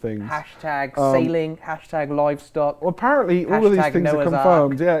those kind of things. #sailing, #livestock. Well, apparently all of these things are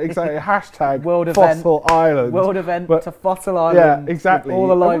confirmed. Yeah, exactly. World #Fossil Island. World event to Fossil Island. Yeah, exactly. All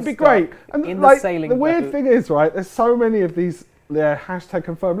the livestock. It would be great. And in like, the sailing the weird boat. thing is, right, there's so many of these. Yeah,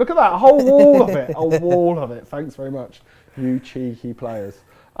 #confirmed. Look at that, a whole wall of it. A wall of it. Thanks very much, you cheeky players.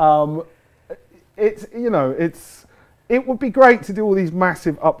 It would be great to do all these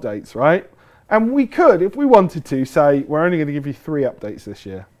massive updates, right? And we could, if we wanted to, say we're only going to give you 3 updates this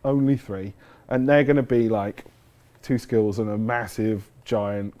year, only 3, and they're going to be like 2 skills and a massive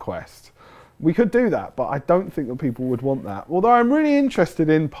giant quest. We could do that, but I don't think that people would want that. Although I'm really interested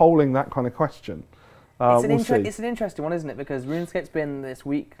in polling that kind of question. It's an interesting one, isn't it? Because RuneScape's been this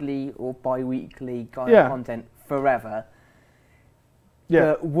weekly or bi-weekly kind of content forever. Yeah.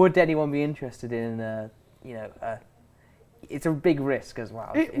 But would anyone be interested in, it's a big risk as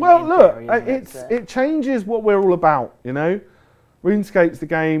well. It changes what we're all about, you know? RuneScape's the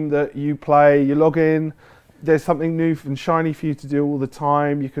game that you play, you log in, there's something new and shiny for you to do all the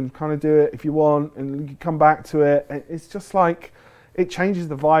time. You can kind of do it if you want and you come back to it. It's just like, it changes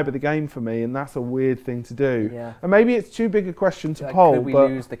the vibe of the game for me, and that's a weird thing to do. Yeah. And maybe it's too big a question to poll. Could we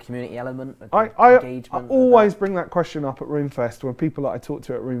lose the community element, I always bring that question up at RuneFest when people that I talk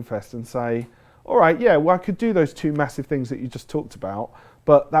to at RuneFest and say, all right, yeah, well, I could do those two massive things that you just talked about,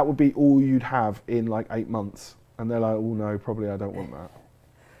 but that would be all you'd have in like 8 months. And they're like, oh no, probably I don't want that.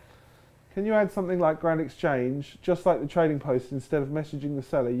 Can you add something like Grand Exchange, just like the trading post, instead of messaging the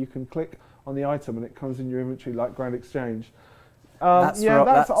seller, you can click on the item and it comes in your inventory like Grand Exchange? That's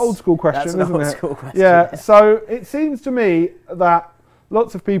an old school question, isn't it? Yeah, so it seems to me that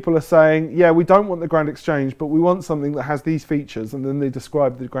lots of people are saying, yeah, we don't want the Grand Exchange, but we want something that has these features, and then they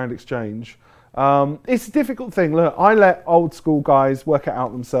describe the Grand Exchange. It's a difficult thing. Look, I let old school guys work it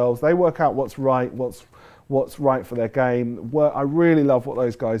out themselves. They work out what's right, what's right for their game. I really love what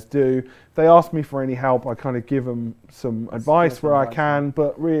those guys do. If they ask me for any help, I kind of give them some advice where I can,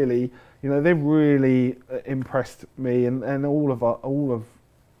 but really, you know, they've really impressed me and all of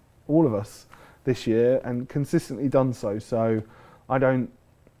us this year, and consistently done so. So I wouldn't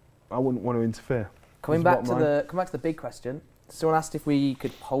want to interfere. Coming back to the big question. Someone asked if we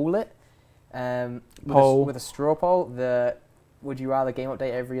could poll it. With a straw poll. Would you rather game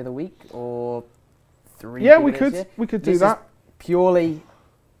update every other week or 3? Yeah, we could do that. Purely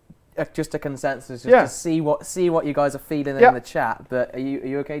just a consensus, just to see what you guys are feeling in the chat. But are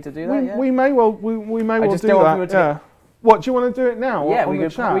you okay to do that? We may well do that. Yeah. What, do you want to do it now? Yeah, we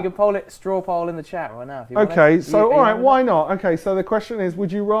could poll it, straw poll in the chat right now. If you okay, so all right, why not? Okay, so the question is,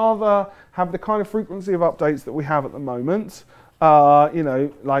 would you rather have the kind of frequency of updates that we have at the moment? You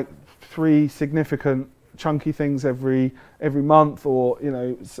know, like 3 significant chunky things every month, or you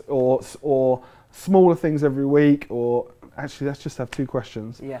know, or smaller things every week, or actually let's just have 2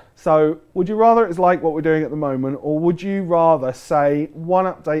 questions. Yeah. So would you rather it's like what we're doing at the moment, or would you rather say 1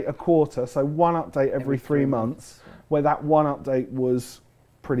 update a quarter, so 1 update every 3 months, where that 1 update was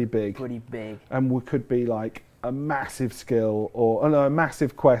pretty big and could be like a massive skill or a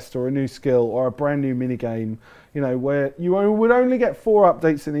massive quest or a new skill or a brand new mini game, you know, where you would only get 4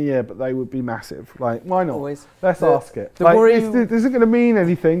 updates in a year, but they would be massive. Like, why not? Always. Let's ask it. This isn't going to mean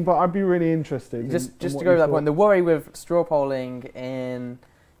anything, but I'd be really interested. Just to go with that point, the worry with straw polling in,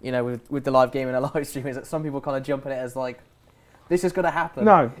 you know, with the live game and a live stream is that some people kind of jump at it as like, this is going to happen.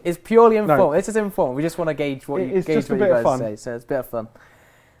 No. It's purely informal. No. This is informal. We just want to gauge what you guys say. So it's a bit of fun.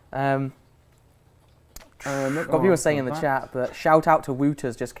 Got people saying in the chat, but shout out to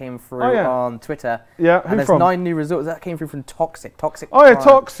Wooters just came through on Twitter. Yeah, and there's 9 new results. That came through from Toxic. Oh yeah,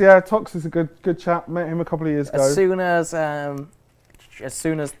 Tox. Yeah, Tox is a good chap. Met him a couple of years ago. As soon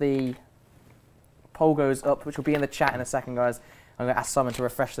as the poll goes up, which will be in the chat in a second, guys, I'm going to ask someone to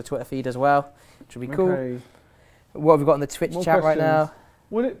refresh the Twitter feed as well, which will be cool. Okay. What have we got in the Twitch chat right now?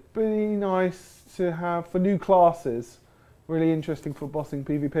 Would it be nice to have, for new classes, really interesting for bossing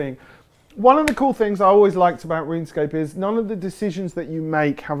PvPing? One of the cool things I always liked about RuneScape is none of the decisions that you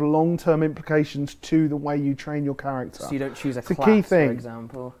make have long-term implications to the way you train your character. So you don't choose a class, key thing. For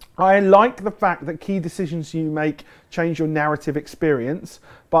example. I like the fact that key decisions you make change your narrative experience,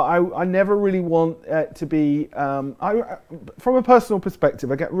 but I never really want it to be... from a personal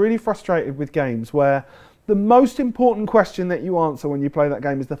perspective, I get really frustrated with games where the most important question that you answer when you play that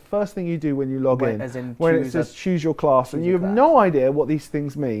game is the first thing you do when you log in. When it says choose your class, and you have no idea what these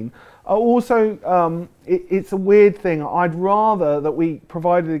things mean. Also, it's a weird thing. I'd rather that we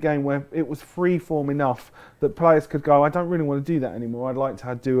provided a game where it was free form enough that players could go, I don't really want to do that anymore. I'd like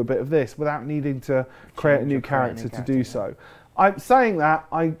to do a bit of this without needing to create a new character to do so. I'm saying that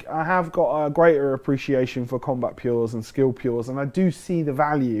I have got a greater appreciation for combat pures and skill pures, and I do see the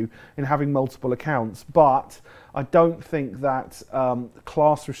value in having multiple accounts, but I don't think that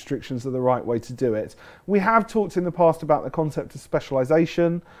class restrictions are the right way to do it. We have talked in the past about the concept of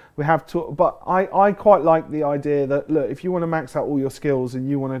specialization. We have talked, but I quite like the idea that, look, if you want to max out all your skills and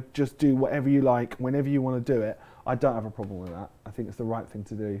you want to just do whatever you like whenever you want to do it, I don't have a problem with that. I think it's the right thing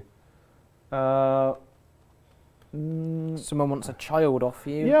to do. Someone wants a child off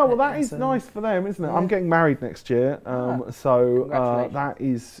you. Yeah, well, that is nice for them, isn't it? Yeah. I'm getting married next year, so that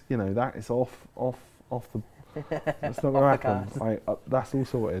is, you know, that is off the. That's not going to happen. That's all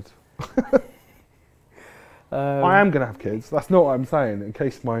sorted. I am going to have kids. That's not what I'm saying. In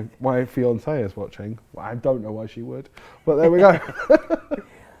case my fiancée is watching, well, I don't know why she would, but there we go.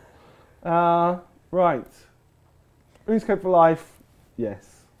 Right. RuneScape for life,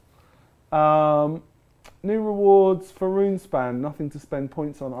 yes. New rewards for RuneSpan, nothing to spend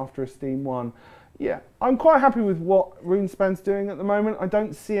points on after a Steam 1. Yeah, I'm quite happy with what RuneSpan's doing at the moment. I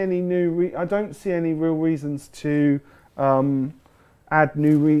don't see any real reasons to add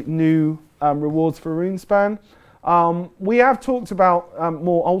new rewards for RuneSpan. We have talked about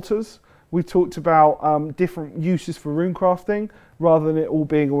more altars. We've talked about different uses for runecrafting, rather than it all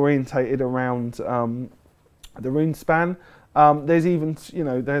being orientated around the RuneSpan. There's even,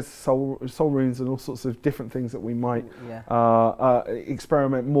 there's soul runes and all sorts of different things that we might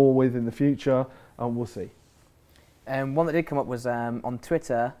experiment more with in the future. We'll see. One that did come up was on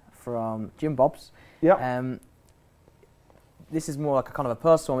Twitter from Jim Bobs. Yeah. This is more like a kind of a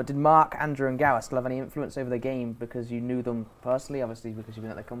personal one. Did Mark, Andrew, and Gower still have any influence over the game because you knew them personally? Obviously, because you've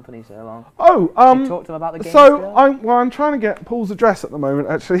been at the company so long. Oh, did you talk to them about the game? So I'm trying to get Paul's address at the moment,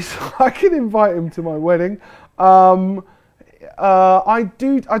 actually, so I can invite him to my wedding. I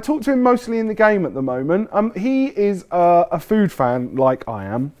talk to him mostly in the game at the moment. He is a food fan like I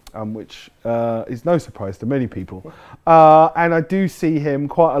am, which is no surprise to many people. And I do see him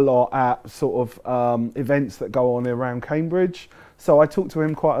quite a lot at sort of events that go on around Cambridge. So I talk to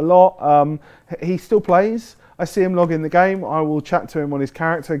him quite a lot. He still plays. I see him log in the game. I will chat to him on his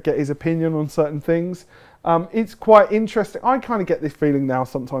character, get his opinion on certain things. It's quite interesting. I kind of get this feeling now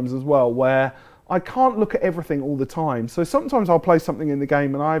sometimes as well, where I can't look at everything all the time. So sometimes I'll play something in the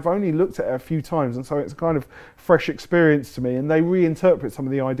game and I've only looked at it a few times, and so it's a kind of fresh experience to me, and they reinterpret some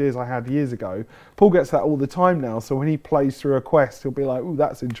of the ideas I had years ago. Paul gets that all the time now, so when he plays through a quest, he'll be like, "Ooh,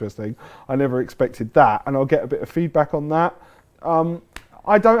 that's interesting. I never expected that," and I'll get a bit of feedback on that.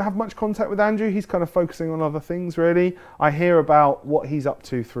 I don't have much contact with Andrew. He's kind of focusing on other things, really. I hear about what he's up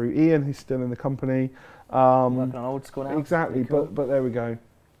to through Ian, who's still in the company. Working on old school now. Exactly, cool. but there we go.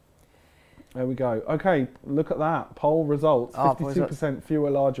 There we go. Okay, look at that. Poll results. 52% fewer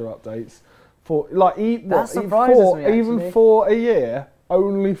larger updates. For like that surprises me, even for a year,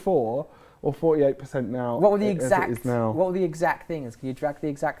 only 4 or 48% now. What were the exact things? Can you drag the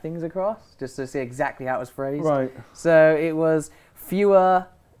exact things across just to see exactly how it was phrased? Right. So it was fewer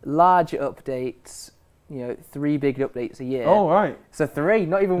larger updates. 3 big updates a year. Oh, right. So 3,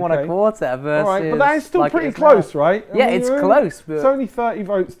 not even one a quarter versus... All right, but that is still pretty close, right? Yeah, it's close, but... It's only 30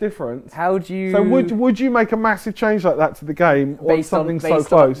 votes difference. How do you... So would you make a massive change like that to the game on something so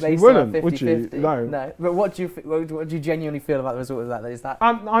close? You wouldn't, would you? No. No. But what do you genuinely feel about the result of that? Is that...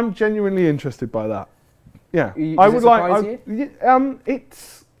 I'm genuinely interested by that. Yeah. Does it surprise you?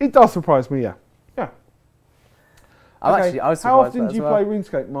 It does surprise me, yeah. Yeah. I was surprised. How often do you play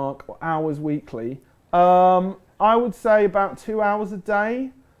RuneScape, Mark? Or hours weekly? I would say about 2 hours a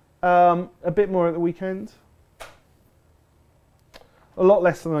day, a bit more at the weekend. A lot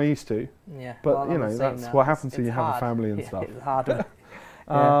less than I used to. Yeah. But that's what happens when you have a family and stuff. It's harder.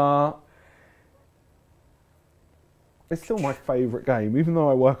 It's still my favourite game, even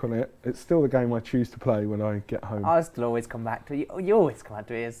though I work on it. It's still the game I choose to play when I get home. I still always come back to it. You always come back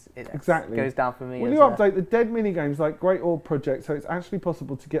to it. Exactly. Goes down for me. Will you update the dead mini games like Great Orb Project so it's actually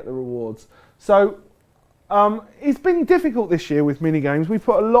possible to get the rewards? So. It's been difficult this year with minigames. We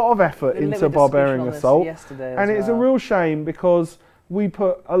put a lot of effort into Barbarian Assault, and it's a real shame because we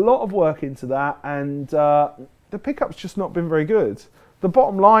put a lot of work into that, and the pickup's just not been very good. The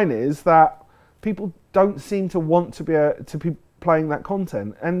bottom line is that people don't seem to want to be playing that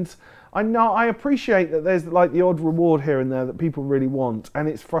content, and I appreciate that there's like the odd reward here and there that people really want, and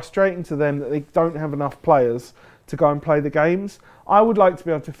it's frustrating to them that they don't have enough players to go and play the games. I would like to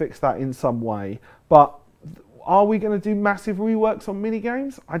be able to fix that in some way, but are we going to do massive reworks on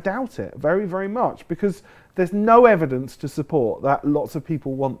minigames? I doubt it very, very much, because there's no evidence to support that lots of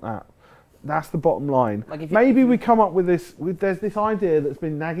people want that. That's the bottom line. Maybe we come up with this, there's this idea that's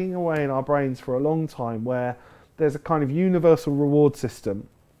been nagging away in our brains for a long time, where there's a kind of universal reward system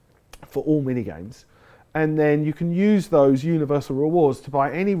for all minigames. And then you can use those universal rewards to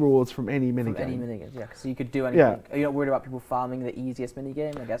buy any rewards from any minigame. From any minigame, yeah. So you could do anything. Yeah. Are you not worried about people farming the easiest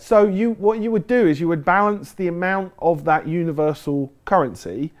minigame, I guess? So what you would do is you would balance the amount of that universal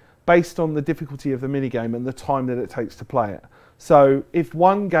currency based on the difficulty of the minigame and the time that it takes to play it. So if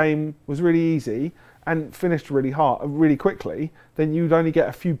one game was really easy and finished really quickly, then you'd only get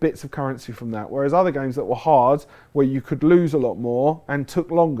a few bits of currency from that. Whereas other games that were hard, where you could lose a lot more and took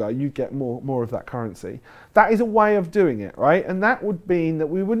longer, you'd get more of that currency. That is a way of doing it, right? And that would mean that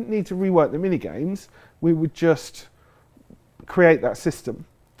we wouldn't need to rework the minigames. We would just create that system,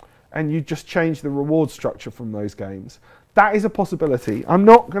 and you just change the reward structure from those games. That is a possibility. I'm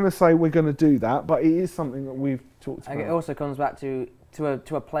not going to say we're going to do that, but it is something that we've talked about. It also comes back to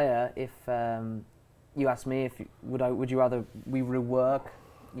a player, if you asked me if would you rather we rework,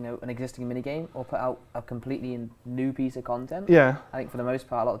 you know, an existing minigame or put out a completely new piece of content. Yeah. I think for the most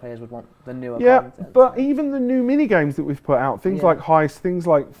part, a lot of players would want the newer content. content. But even the new mini games that we've put out, things like Heist, things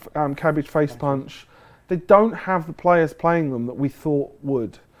like Cabbage Face Punch, they don't have the players playing them that we thought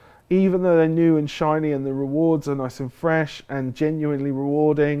would. Even though they're new and shiny and the rewards are nice and fresh and genuinely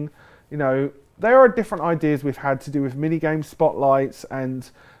rewarding, you know, there are different ideas we've had to do with mini game spotlights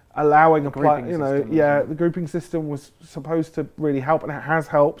and allowing a player, you know, the grouping system was supposed to really help, and it has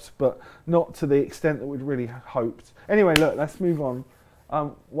helped, but not to the extent that we'd really hoped. Anyway, look, let's move on.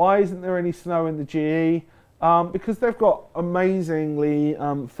 Why isn't there any snow in the GE? Because they've got amazingly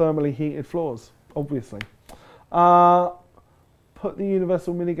thermally heated floors, obviously. Put the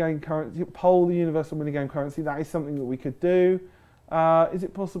universal minigame currency, poll the universal minigame currency. That is something that we could do. Is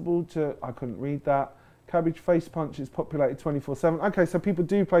it possible to? I couldn't read that. Cabbage Face Punch is populated 24/7. Okay, so people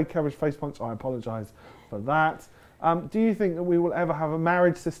do play Cabbage Face Punch. I apologise for that. Do you think that we will ever have a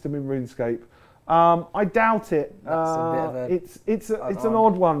marriage system in RuneScape? I doubt it. That's a bit of it's an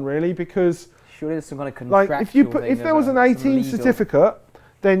odd one, really, because surely there's some kind of contractual like if there was an 18 certificate,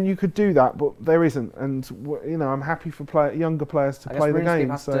 then you could do that, but there isn't. And you know, I'm happy for younger players to play the game.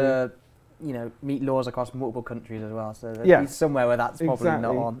 Has to, you know, meet laws across multiple countries as well. So it's somewhere where that's probably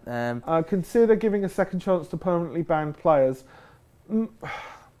not on. Consider giving a second chance to permanently banned players.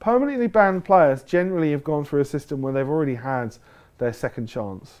 Permanently banned players generally have gone through a system where they've already had their second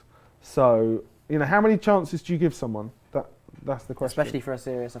chance. So, you know, how many chances do you give someone? That's the question. Especially for a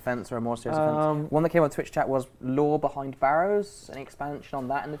serious offence or a more serious offence. One that came on Twitch chat was lore behind barrows. Any expansion on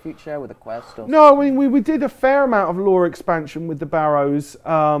that in the future with a quest? Or no, I mean we did a fair amount of lore expansion with the barrows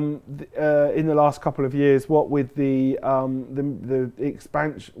in the last couple of years. What with the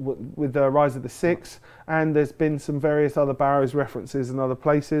expansion with the Rise of the Six, and there's been some various other barrows references in other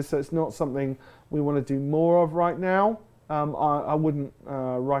places. So it's not something we want to do more of right now. I wouldn't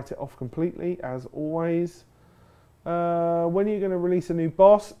write it off completely, as always. When are you going to release a new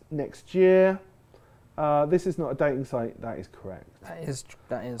boss? Next year. This is not a dating site. That is correct. That is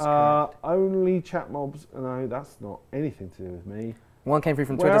correct. Only chat mobs. No, that's not anything to do with me. One came through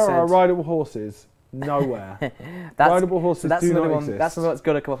from Twitter. Where are rideable horses? Nowhere. Rideable horses do not exist. That's what's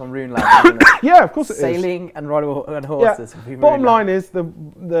got to come up on Rune Lab, isn't it? Yeah, of course it is. Sailing and rideable and horses. Yeah. Bottom line is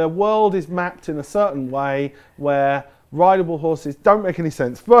the world is mapped in a certain way where rideable horses don't make any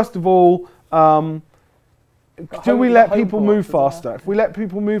sense. First of all, do we let people move faster? If we let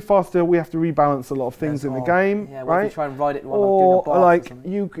people move faster, we have to rebalance a lot of things in the game, right? If you try and ride it while or doing a like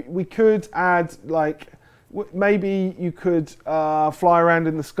we could add like maybe you could fly around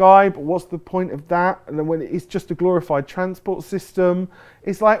in the sky, but what's the point of that? And then when it's just a glorified transport system,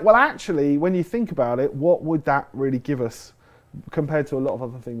 it's like, well, actually, when you think about it, what would that really give us compared to a lot of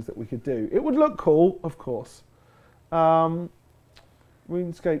other things that we could do? It would look cool, of course. RuneScape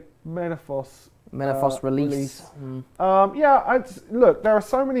Menaphos release. Look, there are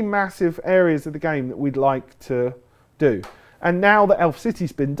so many massive areas of the game that we'd like to do. And now that Elf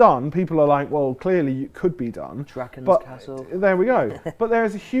City's been done, people are like, well, clearly it could be done. Draken's Castle. There we go. But there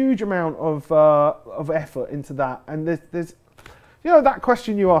is a huge amount of effort into that. And there's you know that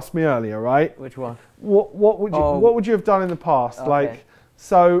question you asked me earlier, right? Which one? What would you have done in the past? Okay. Like,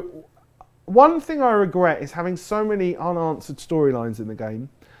 so one thing I regret is having so many unanswered storylines in the game,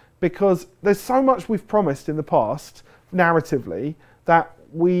 because there's so much we've promised in the past, narratively, that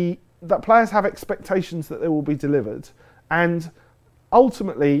players have expectations that they will be delivered. And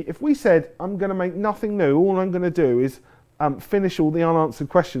ultimately, if we said, I'm going to make nothing new, all I'm going to do is finish all the unanswered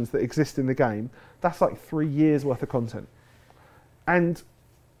questions that exist in the game, that's like 3 years worth of content. And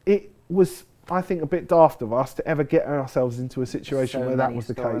it was, I think, a bit daft of us to ever get ourselves into a situation where that was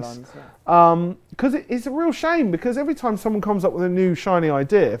the case. Because it's a real shame, because every time someone comes up with a new shiny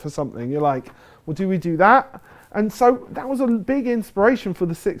idea for something, you're like, well, do we do that? And so that was a big inspiration for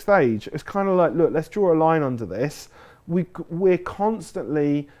the Sixth Age. It's kind of like, look, let's draw a line under this. We're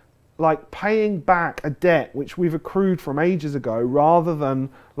constantly like paying back a debt which we've accrued from ages ago, rather than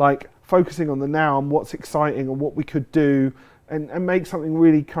like focusing on the now and what's exciting and what we could do and make something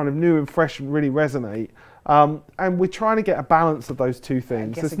really kind of new and fresh and really resonate. And we're trying to get a balance of those two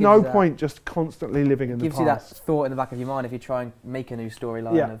things. There's no point just constantly living in the past. Gives you that thought in the back of your mind if you try and make a new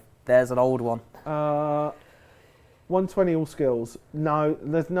storyline of there's an old one. 120 all skills. No,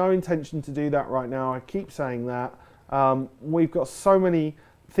 there's no intention to do that right now. I keep saying that. We've got so many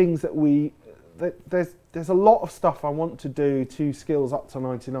things that there's a lot of stuff I want to do to skills up to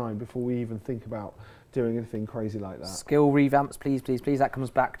 99 before we even think about doing anything crazy like that. Skill revamps, please, please, please. That comes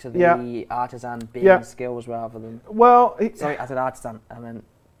back to the artisan being skills rather than... Well... Sorry, I said artisan. I meant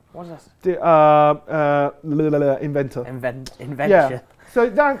What is Inventor. Invention. Yeah. So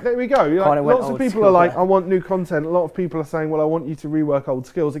there we go. Like, lots of people are like, I want new content. A lot of people are saying, well, I want you to rework old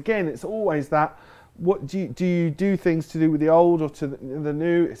skills. Again, it's always that. What do you do things to do with the old or to the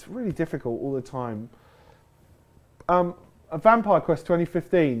new? It's really difficult all the time. A Vampire Quest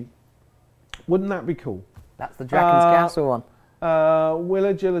 2015. Wouldn't that be cool? That's the Dragon's Castle one. Will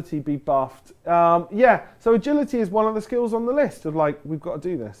agility be buffed? Yeah, so agility is one of the skills on the list of like, we've got to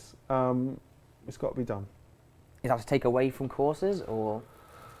do this. It's got to be done. Is that to take away from courses, or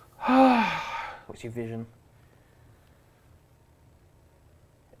what's your vision?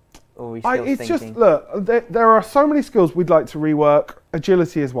 Or are we still it's thinking? just, look, there are so many skills we'd like to rework.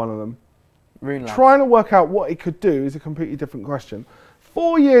 Agility is one of them. Trying to work out what it could do is a completely different question.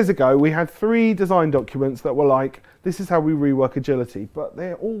 4 years ago, we had 3 design documents that were like, this is how we rework agility, but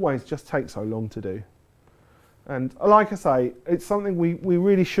they always just take so long to do. And like I say, it's something we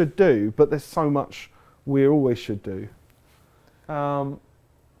really should do, but there's so much we always should do. Is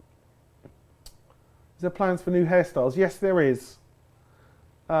there plans for new hairstyles? Yes, there is.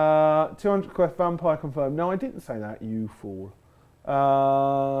 200 Quest Vampire confirmed. No, I didn't say that, you fool.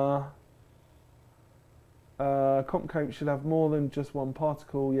 Comp Cape should have more than just one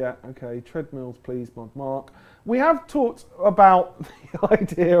particle. Yeah, okay. Treadmills, please, Mod Mark. We have talked about the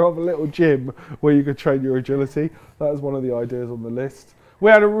idea of a little gym where you could train your agility. That was one of the ideas on the list. We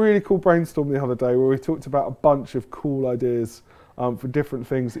had a really cool brainstorm the other day where we talked about a bunch of cool ideas for different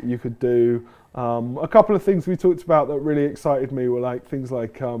things that you could do. A couple of things we talked about that really excited me were like things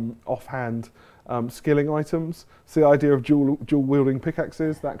like offhand skilling items. So the idea of dual wielding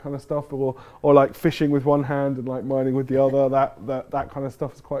pickaxes, that kind of stuff, or like fishing with one hand and like mining with the other. That kind of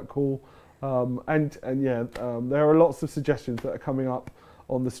stuff is quite cool. And yeah, there are lots of suggestions that are coming up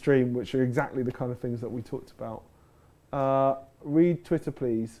on the stream, which are exactly the kind of things that we talked about. Read Twitter,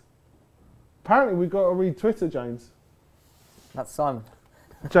 please. Apparently, we've got to read Twitter, James. That's Simon.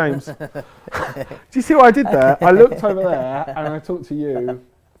 James, do you see what I did there? I looked over there and I talked to you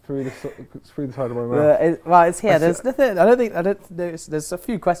through the side of my mouth. Well, it's here. There's nothing. I don't think. There's a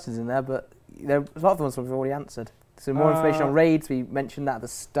few questions in there, but a lot of the ones we've already answered. So more information on raids. We mentioned that at the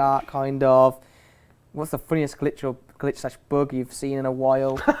start, kind of. What's the funniest glitch/bug you've seen in a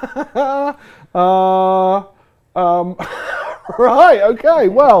while? Right. Okay.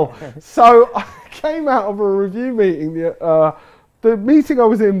 Well, so I came out of a review meeting. The meeting I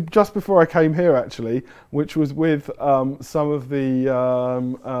was in just before I came here, actually, which was with some of the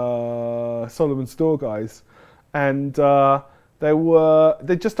Solomon Store guys, and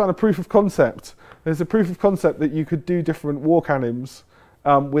they'd just done a proof of concept. There's a proof of concept that you could do different walk anims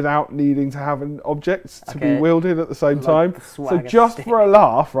without needing to have an object to be wielded at the same time. So just for a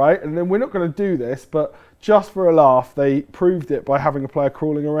laugh, right? And then we're not going to do this, but just for a laugh, they proved it by having a player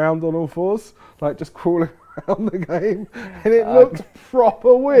crawling around on all fours, like just crawling around the game, and it looked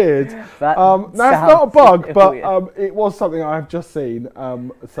proper weird. That's not a bug, but it was something I've just seen.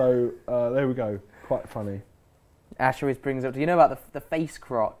 So there we go. Quite funny. Ash always brings up. Do you know about the face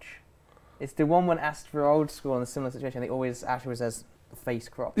crotch? It's the one when asked for old school in a similar situation. Ash always says the face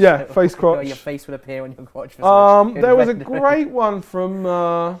crotch. Yeah, face crotch. Your face would appear when your crotch was. There was a great one from.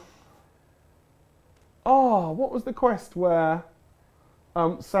 What was the quest where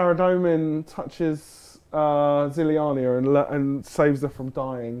Saradomin touches Ziliania and saves her from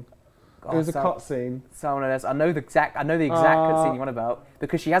dying? It was a cutscene. I know the exact cutscene you want about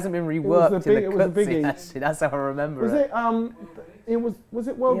because she hasn't been reworked in the cutscene. That's how I remember it. Was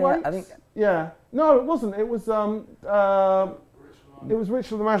it World Weights? I think. Yeah. No, it wasn't. It was Ritual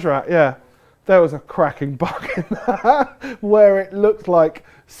of the Majorat. Yeah. There was a cracking bug in that where it looked like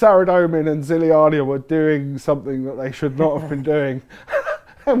Saradomin and Ziliania were doing something that they should not have been doing.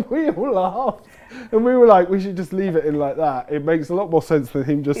 And we all laughed. And we were like, we should just leave it in like that. It makes a lot more sense than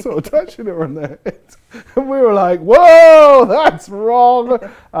him just sort of touching her on the head. And we were like, whoa, that's wrong.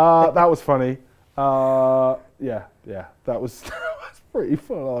 That was funny. Yeah, that was pretty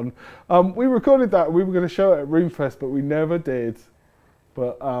full on. We recorded that. We were going to show it at RuneFest, but we never did.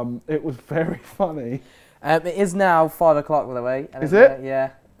 But it was very funny. It is now 5 o'clock, by the way. Is it?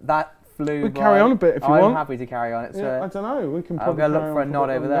 Yeah. That flew. We carry on a bit if you want. I'm happy to carry on. I don't know. We can. I'm going to look for a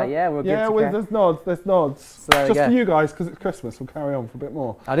nod over there. Yeah, we'll get. There's nods. There's nods. So just for you guys, because it's Christmas. We'll carry on for a bit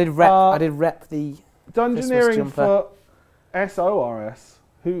more. I did rep the Dungeoneering for SORS.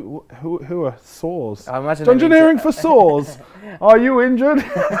 Who are sores? I imagine Dungeoneering for sores. Are you injured?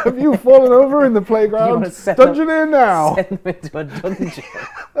 Have you fallen over in the playground? Dungeoneer now. Send them into a dungeon.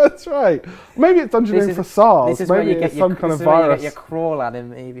 That's right. Maybe it's Dungeoneering for SARS. Maybe it's some kind of virus. You get your crawl at him,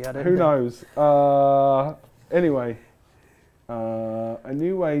 maybe. I don't know. Who knows? Anyway, A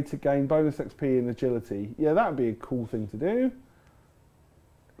new way to gain bonus XP in agility. Yeah, that would be a cool thing to do.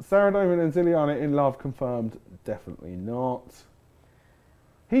 Saradomin and Ziliana in love confirmed. Definitely not.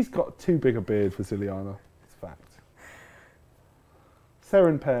 He's got too big a beard for Ziliana. It's a fact.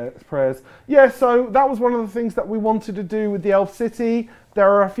 Seren prayers. Yeah, so that was one of the things that we wanted to do with the Elf City. There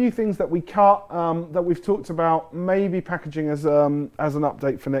are a few things that we cut that we've talked about, maybe packaging as an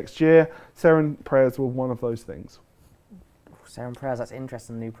update for next year. Seren prayers were one of those things. Seren prayers, that's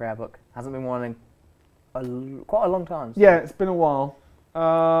interesting, new prayer book. Hasn't been one in quite a long time. So. Yeah, it's been a while.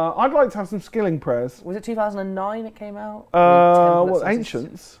 I'd like to have some skilling prayers. Was it 2009 it came out? What,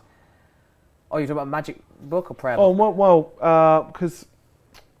 Ancients? Oh, you're talking about magic book or prayer book? book? Oh, well, because...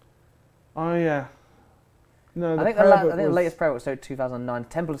 Oh, yeah. No, I think the latest prayer book was 2009.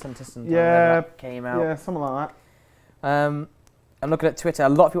 Temple of St. Yeah, came out. Yeah, something like that. I'm looking at Twitter. A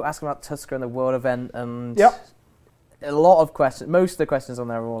lot of people asking about Tusker and the World event, and yep. A lot of questions. Most of the questions on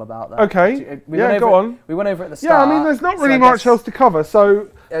there are all about that. Okay. Go on. We went over at the start. Yeah, I mean, there's not really much else to cover. So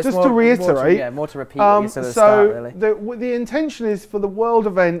just to reiterate, more to repeat what you said at the start, really. The intention is for the World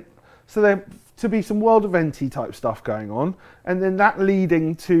event, so there to be some World eventy type stuff going on, and then that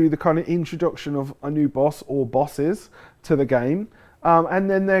leading to the kind of introduction of a new boss or bosses to the game. And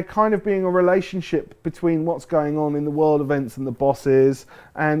then there kind of being a relationship between what's going on in the World events and the bosses.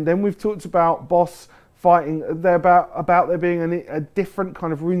 And then we've talked about boss fighting, about there being a different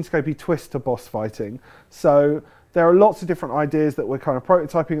kind of RuneScape-y twist to boss fighting. So there are lots of different ideas that we're kind of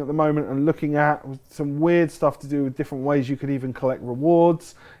prototyping at the moment and looking at, some weird stuff to do with different ways you could even collect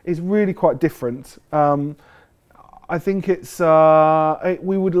rewards. It's really quite different. I think it's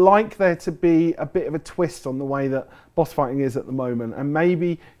we would like there to be a bit of a twist on the way that boss fighting is at the moment, and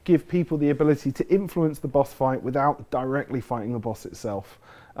maybe give people the ability to influence the boss fight without directly fighting the boss itself.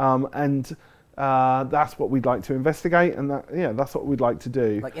 That's what we'd like to investigate, and that's what we'd like to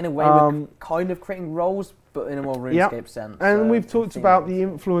do. Like in a way, we're kind of creating roles, but in a more RuneScape sense. And we've talked about the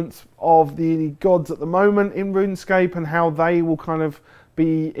influence of the gods at the moment in RuneScape and how they will kind of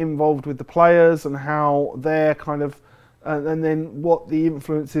be involved with the players and how they're kind of, and then what the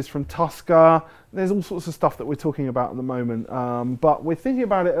influence is from Tusker. There's all sorts of stuff that we're talking about at the moment, but we're thinking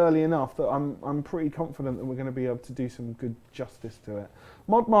about it early enough that I'm pretty confident that we're going to be able to do some good justice to it.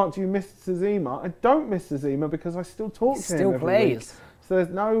 Modmark, do you miss Zazima? I don't miss Zazima because I still talk to him every plays. Week. So there's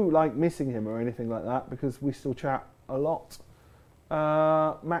no like missing him or anything like that because we still chat a lot.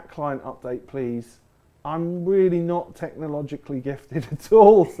 Mac client update, please. I'm really not technologically gifted at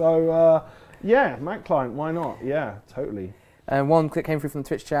all, so yeah, Mac client, why not? Yeah, totally. One click came through from the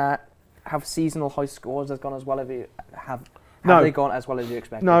Twitch chat. Have seasonal high scores has gone as well as you have they gone as well as you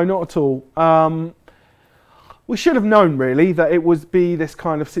expected? No, not at all. We should have known really that it would be this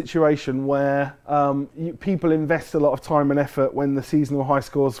kind of situation where people invest a lot of time and effort when the seasonal high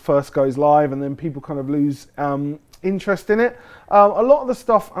scores first goes live, and then people kind of lose interest in it. A lot of the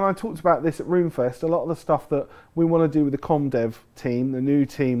stuff, and I talked about this at RuneFest, a lot of the stuff that we want to do with the ComDev team, the new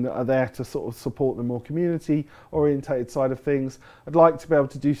team that are there to sort of support the more community orientated side of things, I'd like to be able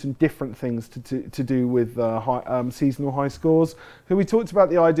to do some different things to do with seasonal high scores. So we talked about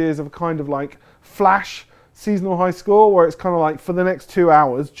the ideas of a kind of like flash seasonal high score, where it's kind of like for the next 2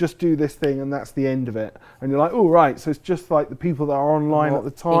 hours just do this thing and that's the end of it, and you're like, oh right, so it's just like the people that are online at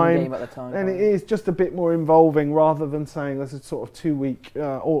the time, and it is just a bit more involving rather than saying this is sort of 2 week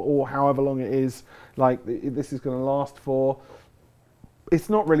or however long it is, like this is going to last for. It's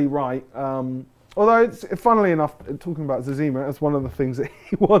not really right. Although it's funnily enough, talking about Zazima, that's one of the things that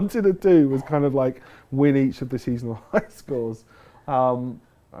he wanted to do was kind of like win each of the seasonal high scores.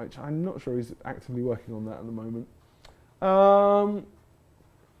 Which I'm not sure he's actively working on that at the moment.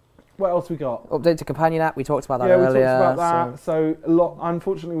 What else we got? Update to companion app. We talked about that earlier. Yeah, we talked about that. So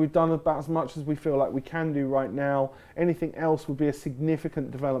unfortunately, we've done about as much as we feel like we can do right now. Anything else would be a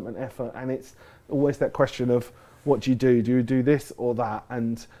significant development effort, and it's always that question of what do you do? Do you do this or that?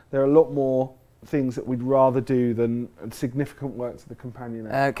 And there are a lot more things that we'd rather do than significant work to the companion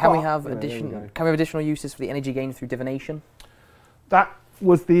app. Can we have additional uses for the energy gained through divination? That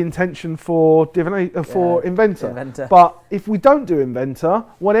was the intention for Inventor. But if we don't do Inventor,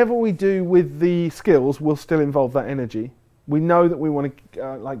 whatever we do with the skills will still involve that energy. We know that we want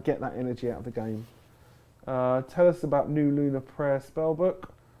to get that energy out of the game. Tell us about new Lunar Prayer spellbook.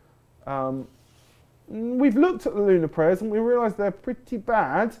 We've looked at the Lunar Prayers and we realised they're pretty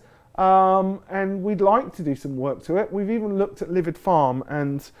bad, and we'd like to do some work to it. We've even looked at Livid Farm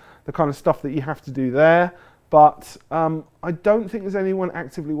and the kind of stuff that you have to do there. But I don't think there's anyone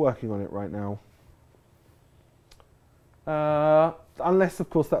actively working on it right now. Unless, of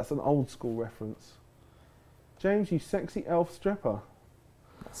course, that's an old school reference. James, you sexy elf stripper.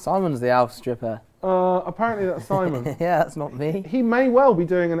 Simon's the elf stripper. Apparently that's Simon. Yeah, that's not me. He may well be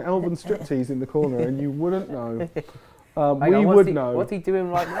doing an elven striptease in the corner, and you wouldn't know. We would know. What's he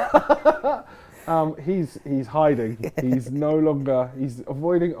doing right now? He's hiding. He's no longer. He's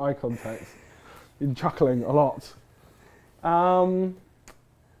avoiding eye contact. He's chuckling a lot. Can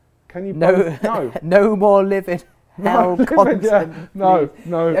you? No. No more living hell content. Yeah. No.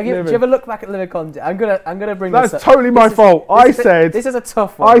 Do you ever look back at living content? I'm gonna bring That's this up. totally my fault. This is a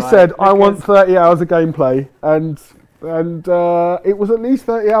tough one. I right? said I want 30 hours of gameplay, and it was at least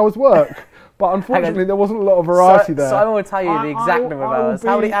 30 hours work. But unfortunately, there wasn't a lot of variety there. Simon will tell you the exact number of hours.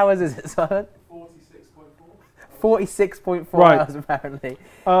 How many hours is it, Simon? 46.4 right. hours, apparently.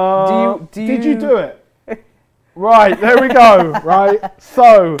 Did you do it? Right, there we go. Right,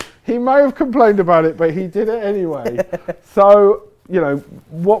 so he may have complained about it, but he did it anyway. So, you know,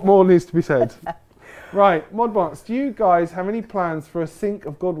 what more needs to be said? Right, Modbots, do you guys have any plans for a sync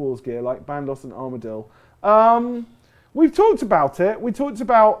of God Wars gear like Bandos and Armadil? We've talked about it. We talked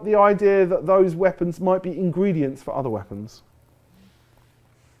about the idea that those weapons might be ingredients for other weapons.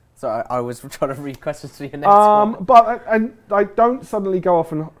 So I was trying to read questions for your next one. But I don't suddenly go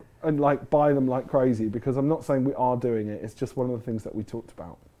off and like buy them like crazy, because I'm not saying we are doing it. It's just one of the things that we talked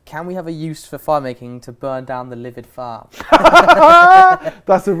about. Can we have a use for fire making to burn down the livid farm?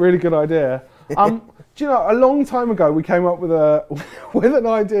 That's a really good idea. Do you know, a long time ago we came up with an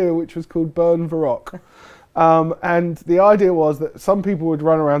idea which was called Burn Varrock. And the idea was that some people would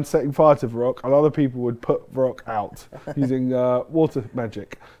run around setting fire to Varrock, and other people would put Varrock out using water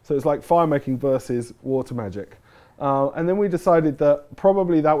magic. So it's like fire making versus water magic. And then we decided that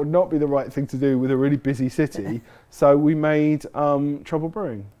probably that would not be the right thing to do with a really busy city. So we made Trouble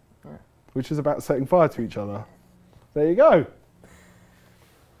Brewing, which is about setting fire to each other. There you go.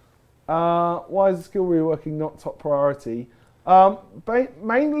 Why is skill reworking not top priority?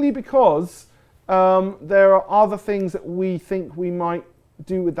 Mainly because there are other things that we think we might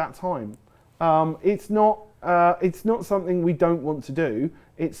do with that time. It's not something we don't want to do.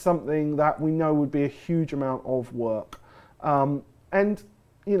 It's something that we know would be a huge amount of work. And,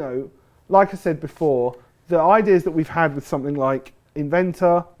 you know, like I said before, the ideas that we've had with something like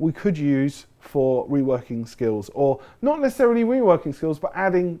Inventor, we could use for reworking skills, or not necessarily reworking skills, but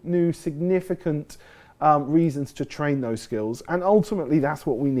adding new significant reasons to train those skills. And ultimately, that's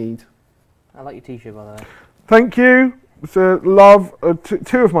what we need. I like your t-shirt, by the way. Thank you. It's a love,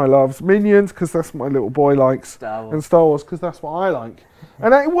 two of my loves. Minions, because that's what my little boy likes. And Star Wars, because that's what I like.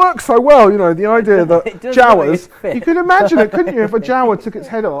 And it works so well, you know, the idea that Jawas, you could imagine it, couldn't you, if a Jawa took its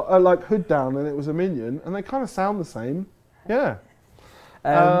head off, like hood down, and it was a minion, and they kind of sound the same. Yeah.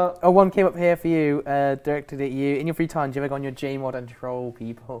 One came up here for you, directed at you. In your free time, do you ever go on your Jmod and troll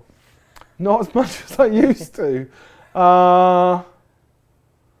people? Not as much as I used to.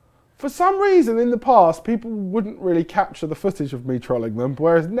 For some reason in the past, people wouldn't really capture the footage of me trolling them,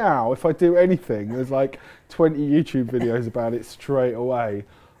 whereas now, if I do anything, there's like 20 YouTube videos about it straight away.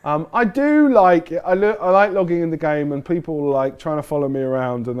 I do like it. I like logging in the game, and people are like trying to follow me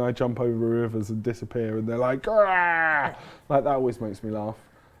around, and I jump over rivers and disappear, and they're like, "Grrr!" Like that always makes me laugh.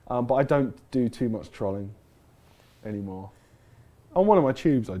 But I don't do too much trolling anymore. On one of my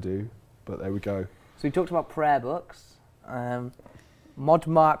tubes I do, but there we go. So we talked about prayer books.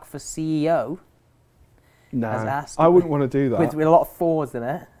 Modmark for CEO has asked. I wouldn't want to do that. With a lot of fours in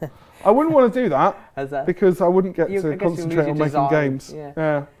it. I wouldn't want to do that, because I wouldn't get to concentrate on making games.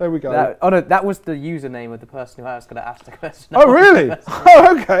 Yeah, there we go. That was the username of the person who I was going to ask the question. Oh, really?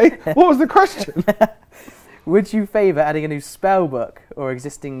 Oh, okay. What was the question? Would you favour adding a new spell book or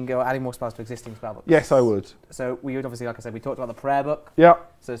adding more spells to existing spell books? Yes, I would. So we would obviously, like I said, we talked about the prayer book. Yeah.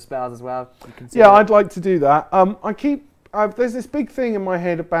 So spells as well. I'd like to do that. There's this big thing in my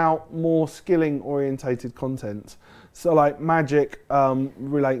head about more skilling orientated content. So like magic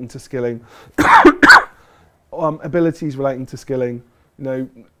relating to skilling, abilities relating to skilling. You know,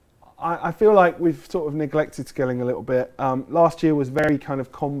 I feel like we've sort of neglected skilling a little bit. Last year was very kind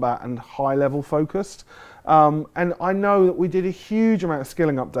of combat and high level focused. And I know that we did a huge amount of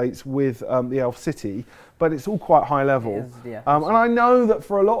skilling updates with the Elf City, but it's all quite high level. And I know that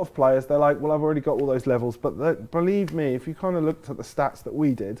for a lot of players, they're like, well, I've already got all those levels. But believe me, if you kind of looked at the stats that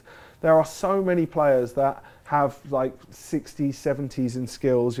we did, there are so many players that have like 60s, 70s in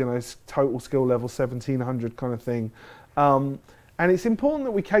skills, you know, total skill level 1700 kind of thing. And it's important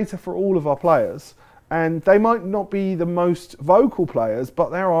that we cater for all of our players. And they might not be the most vocal players, but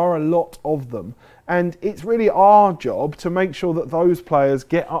there are a lot of them. And it's really our job to make sure that those players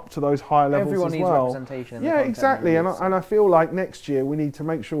get up to those higher levels as well. Everyone needs representation. Yeah, exactly. And I feel like next year we need to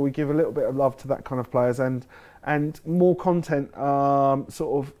make sure we give a little bit of love to that kind of players and and more content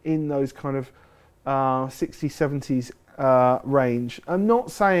sort of in those kind of 60s, 70s range. I'm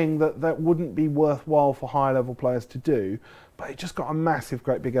not saying that that wouldn't be worthwhile for higher level players to do, but it just got a massive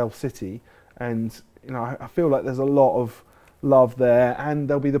Great Big Elf City, and you know, I feel like there's a lot of love there, and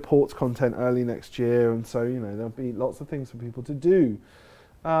there'll be the ports content early next year, and so you know there'll be lots of things for people to do.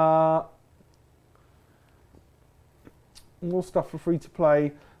 More stuff for free to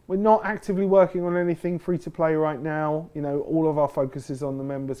play. We're not actively working on anything free to play right now. You know, all of our focus is on the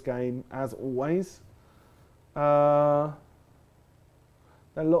members game as always. There are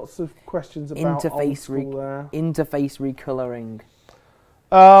lots of questions about old school there. Interface recoloring.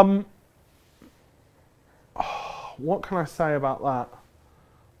 What can I say about that?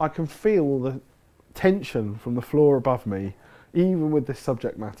 I can feel the tension from the floor above me, even with this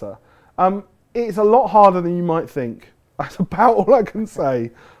subject matter. It's a lot harder than you might think. That's about all I can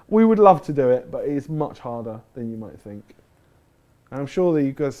say. We would love to do it, but it is much harder than you might think. And I'm sure that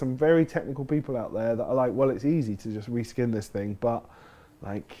you've got some very technical people out there that are like, well, it's easy to just reskin this thing, but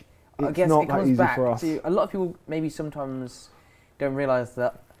like, it's not that easy for us. A lot of people maybe sometimes don't realise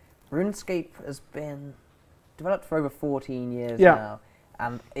that RuneScape has been developed for over 14 years now,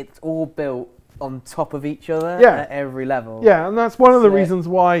 and it's all built on top of each other at every level. Yeah, and that's one of the reasons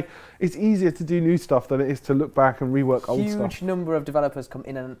why it's easier to do new stuff than it is to look back and rework old stuff. Huge number of developers come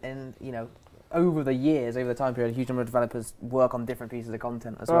in and you know, over the years, over the time period, a huge number of developers work on different pieces of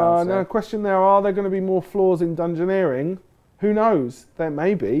content as well. No question there, are there going to be more flaws in dungeoneering? Who knows? There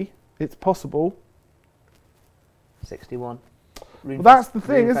may be. It's possible. 61. Well, that's the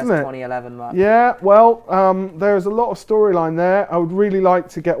thing, isn't it? 2011, Mark. Yeah, well, there's a lot of storyline there. I would really like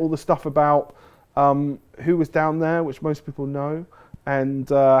to get all the stuff about who was down there, which most people know, and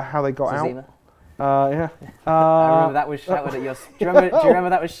how they got out. Yeah. I remember that was shouted at your. Do you remember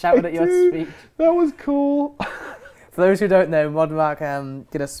that was shouted at your speech? That was cool. For those who don't know, ModMark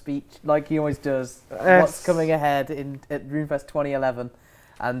did a speech like he always does. What's coming ahead at RuneFest 2011,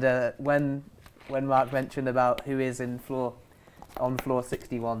 and when Mark mentioned about who is on floor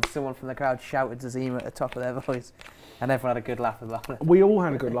 61, someone from the crowd shouted Zazima at the top of their voice, and everyone had a good laugh about it. We all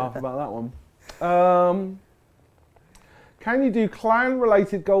had a good laugh about that one. Can you do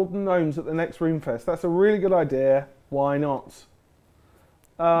clan-related golden gnomes at the next RuneFest? That's a really good idea. Why not?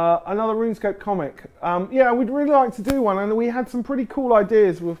 Another RuneScape comic. Yeah, we'd really like to do one, and we had some pretty cool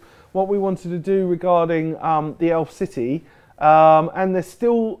ideas with what we wanted to do regarding the Elf City. And there's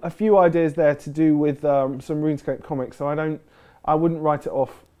still a few ideas there to do with some RuneScape comics, so I wouldn't write it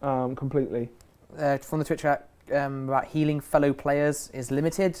off completely. From the Twitch chat, about healing fellow players is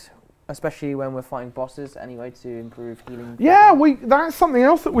limited, especially when we're fighting bosses anyway, to improve healing. Yeah, that's something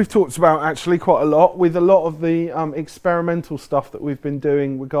else that we've talked about actually quite a lot, with a lot of the experimental stuff that we've been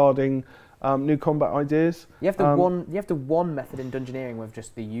doing regarding new combat ideas. You have the one method in dungeoneering with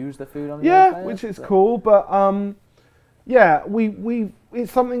just the use the food on the players, which is cool, but yeah,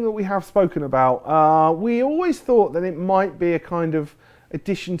 it's something that we have spoken about. We always thought that it might be a kind of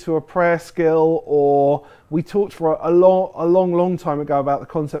addition to a prayer skill, or we talked for a long time ago about the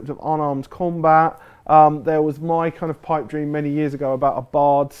concept of unarmed combat. There was my kind of pipe dream many years ago about a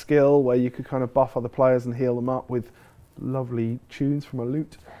bard skill where you could kind of buff other players and heal them up with lovely tunes from a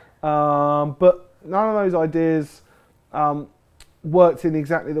lute. But none of those ideas worked in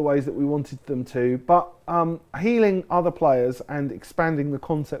exactly the ways that we wanted them to. But healing other players and expanding the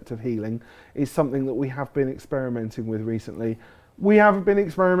concept of healing is something that we have been experimenting with recently. We have been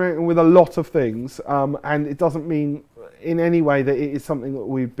experimenting with a lot of things, and it doesn't mean in any way that it is something that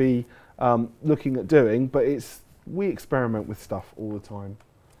we'd be looking at doing, but we experiment with stuff all the time.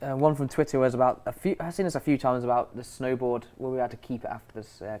 One from Twitter was about I've seen this a few times about the snowboard. Will we be able to keep it after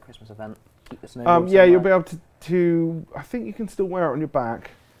this Christmas event? Keep the snowboard. Yeah, you'll be able to. I think you can still wear it on your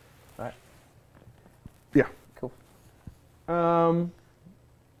back. Right. Yeah. Cool.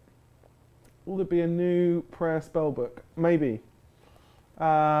 Will there be a new prayer spellbook? Maybe.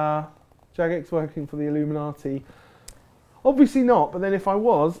 Jagex working for the Illuminati. Obviously not, but then if I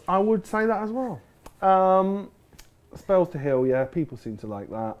was, I would say that as well. Spells to heal, yeah, people seem to like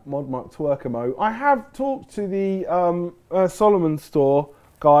that. ModMark Twerkamo. I have talked to the Solomon store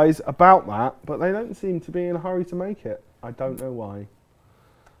guys about that, but they don't seem to be in a hurry to make it. I don't know why.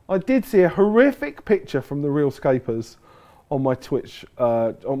 I did see a horrific picture from the RealScapers on my Twitch,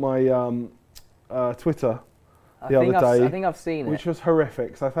 on my Twitter the other day. I think I've seen it. Which was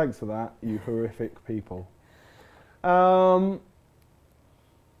horrific, so thanks for that, you horrific people. How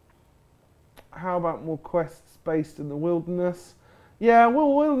about more quests based in the wilderness? Yeah,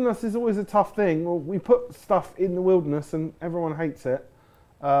 well, wilderness is always a tough thing. Well, we put stuff in the wilderness and everyone hates it.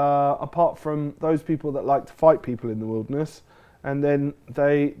 apart from those people that like to fight people in the wilderness, and then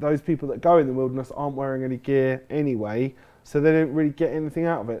those people that go in the wilderness aren't wearing any gear anyway, so they don't really get anything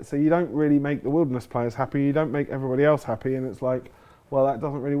out of it. So you don't really make the wilderness players happy, you don't make everybody else happy, and it's like, well, that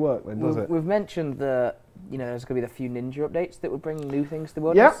doesn't really work then, does it? We've mentioned that, you know, there's going to be the few ninja updates that would bring new things to the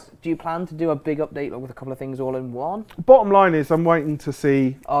wilderness. Yep. Do you plan to do a big update with a couple of things all in one? Bottom line is, I'm waiting to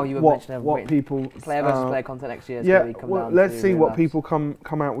see what people player versus player content next year. Yeah, well, let's see what people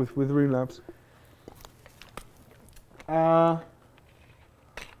come out with Rune Labs.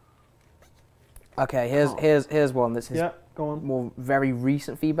 Okay, here's one. This is go on. More very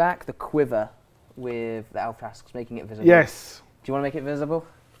recent feedback. The quiver with the elf tasks, making it visible. Yes. Do you want to make it visible?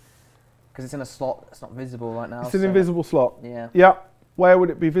 Because it's in a slot that's not visible right now. It's an invisible slot. Yeah. Yeah. Where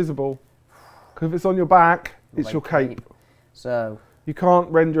would it be visible? Because if it's on your back, it's your cape. So you can't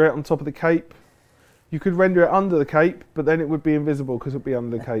render it on top of the cape. You could render it under the cape, but then it would be invisible because it would be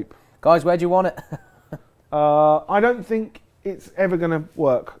under the cape. Guys, where do you want it? I don't think it's ever going to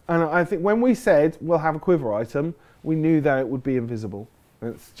work. And I think when we said we'll have a quiver item, we knew that it would be invisible.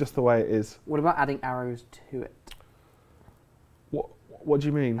 It's just the way it is. What about adding arrows to it? What do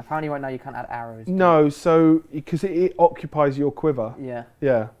you mean? Apparently right now you can't add arrows. No, so because it occupies your quiver. Yeah.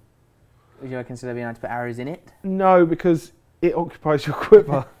 Yeah. Would you consider being able to put arrows in it? No, because it occupies your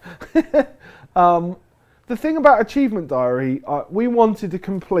quiver. The thing about Achievement Diary, we wanted to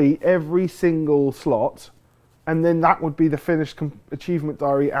complete every single slot, and then that would be the finished Achievement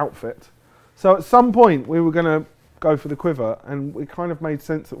Diary outfit. So at some point we were going to go for the quiver, and it kind of made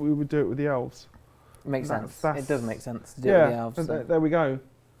sense that we would do it with the elves. It makes sense. It does make sense to do it with the elves. So. There we go.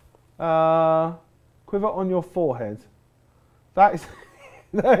 Quiver on your forehead. That is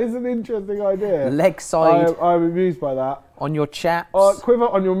that is an interesting idea. Leg side. I'm amused by that. On your chaps. Quiver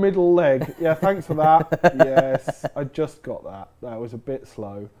on your middle leg. Yeah, thanks for that. Yes, I just got that. That was a bit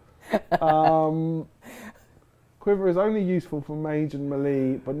slow. Quiver is only useful for mage and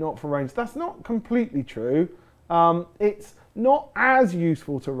melee, but not for range. That's not completely true. It's not as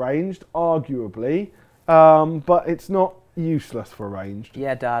useful to ranged, arguably, but it's not useless for ranged.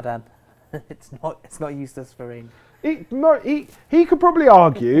 Yeah, Dardan. It's not useless for ranged. He could probably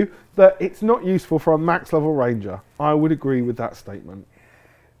argue that it's not useful for a max level ranger. I would agree with that statement.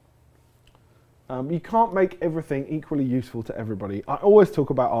 You can't make everything equally useful to everybody. I always talk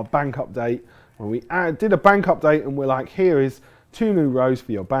about our bank update, when we did a bank update and we're like, here is 2 new rows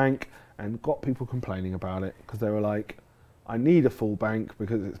for your bank, and got people complaining about it because they were like, I need a full bank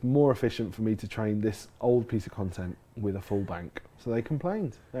because it's more efficient for me to train this old piece of content with a full bank. So they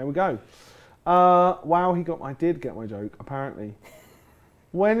complained. There we go. Wow, I did get my joke, apparently.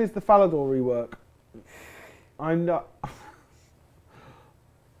 When is the Falador rework? I'm not...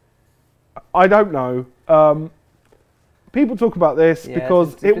 I don't know. People talk about this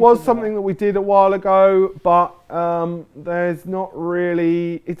because it was something that we did a while ago, but there's not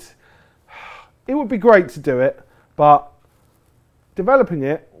really... It would be great to do it, but developing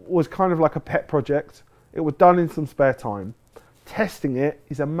it was kind of like a pet project. It was done in some spare time. Testing it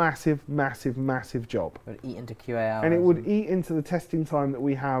is a massive, massive, massive job. It would eat into QA hours. And it would eat into the testing time that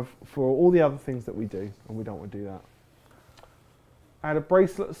we have for all the other things that we do, and we don't want to do that. Add a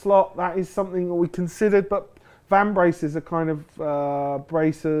bracelet slot, that is something that we considered, but van braces are kind of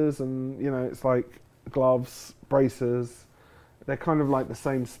bracers, and you know, it's like gloves, bracers. They're kind of like the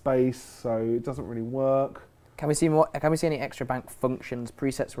same space, so it doesn't really work. Can we see more? Can we see any extra bank functions?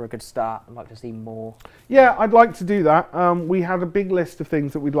 Presets were a good start. I'd like to see more. Yeah, I'd like to do that. We had a big list of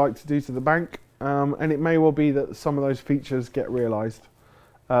things that we'd like to do to the bank, and it may well be that some of those features get realised.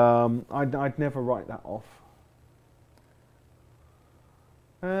 I'd never write that off.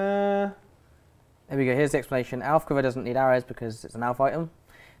 There we go. Here's the explanation. Elf cover doesn't need arrows because it's an elf item.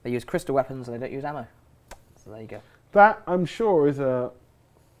 They use crystal weapons and they don't use ammo. So there you go. That, I'm sure, is a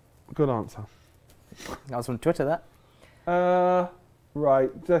good answer. That was from Twitter, that.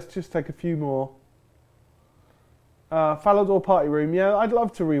 Right, let's just take a few more. Falador Party Room, yeah, I'd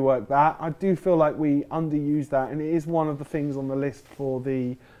love to rework that. I do feel like we underused that, and it is one of the things on the list for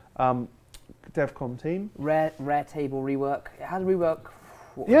the DevCon team. Rare table rework. It has rework.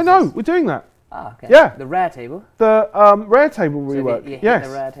 Yeah, no, we're doing that. Ah, okay. Yeah. The rare table? The rare table rework. So yes.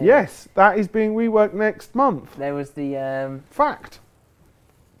 the rare table. Yes, that is being reworked next month. There was the... Fact.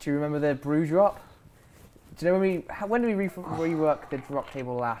 Do you remember the brew drop? Do you know when did we rework the drop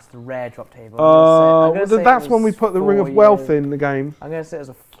table last? The rare drop table? That's when we put the Ring of Wealth in the game. I'm going to say it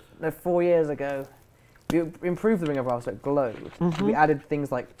was 4 years ago. We improved the Ring of Wealth so it glowed. We added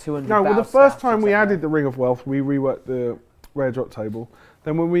things like 200 No, well, the first time we added the Ring of Wealth, we reworked the rare drop table.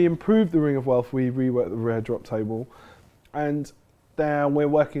 Then when we improved the Ring of Wealth, we reworked the rare drop table. And then we're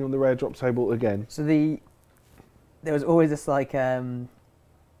working on the rare drop table again. So there was always this like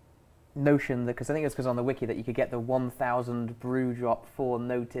notion that, because I think it was because on the wiki that you could get the 1,000 brew drop for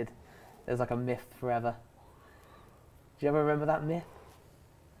noted. There's like a myth forever. Do you ever remember that myth?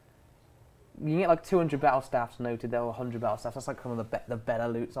 You can get like 200 battle staffs noted there, or 100 battle staffs. That's like some of the better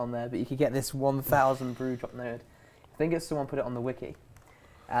loots on there. But you could get this 1,000 brew drop noted. I think it's someone put it on the wiki,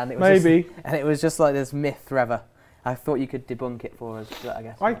 and it was Maybe. and it was just like this myth forever. I thought you could debunk it for us, but I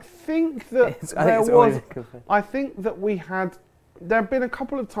guess I not. think that I think that we had. There have been a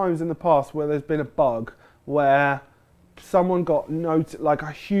couple of times in the past where there's been a bug where someone got like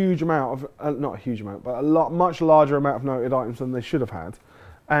a huge amount of not a huge amount, but much larger amount of noted items than they should have had.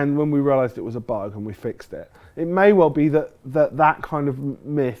 And when we realised it was a bug and we fixed it, it may well be that kind of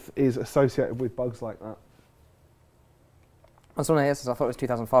myth is associated with bugs like that. That's one of the answers. I thought it was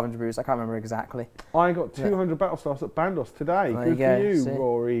 2,500 brews. I can't remember exactly. I got 200 battle stars at Bandos today. There Good for you,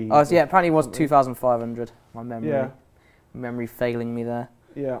 Rory. Oh, so yeah, apparently it was 2,500. My memory, Yeah. memory failing me there.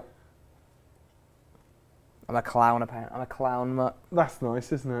 Yeah. I'm a clown, apparently. I'm a clown mutt. That's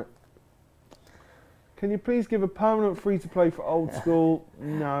nice, isn't it? Can you please give a permanent free-to-play for old school?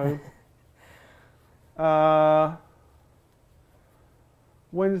 No.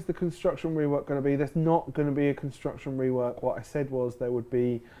 When's the construction rework going to be? There's not going to be a construction rework. What I said was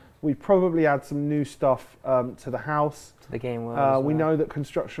we'd probably add some new stuff to the house. To the game world. We know that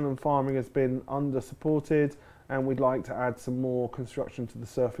construction and farming has been under-supported, and we'd like to add some more construction to the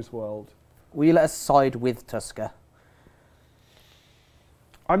surface world. Will you let us side with Tusker?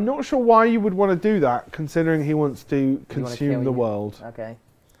 I'm not sure why you would want to do that, considering he wants to consume the world. Okay.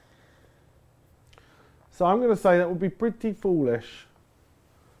 So I'm going to say that would be pretty foolish.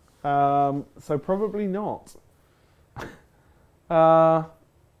 So probably not.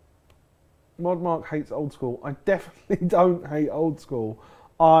 Modmark hates old school. I definitely don't hate old school.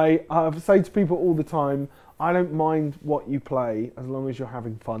 I say to people all the time, I don't mind what you play as long as you're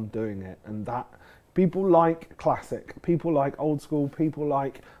having fun doing it. And that people like classic, people like old school, people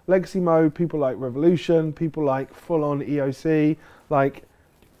like legacy mode, people like revolution, people like full-on EOC. Like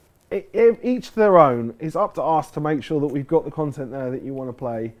each their own. It's up to us to make sure that we've got the content there that you want to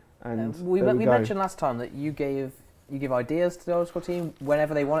play. And we mentioned last time that you give ideas to the old school team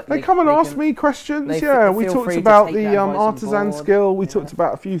whenever they want it. They come and ask me questions. Yeah, we talked about the artisan skill. We talked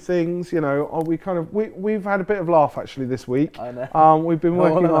about a few things. You know, we've had a bit of laugh actually this week. I know. We've been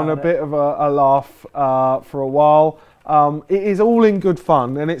working on a bit of a laugh for a while. It is all in good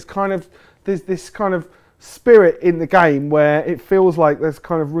fun, and it's kind of there's this kind of spirit in the game where it feels like there's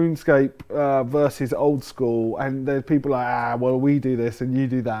kind of RuneScape versus old school, and there's people like, well, we do this and you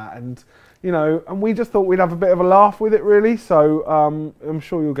do that, and you know, and we just thought we'd have a bit of a laugh with it, really. So I'm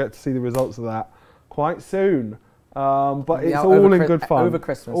sure you'll get to see the results of that quite soon. But it's all in good fun. Over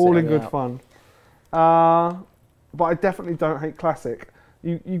Christmas, all in good fun. But I definitely don't hate classic.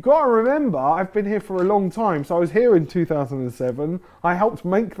 You've got to remember, I've been here for a long time. So I was here in 2007. I helped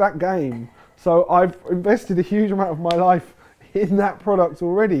make that game. So I've invested a huge amount of my life in that product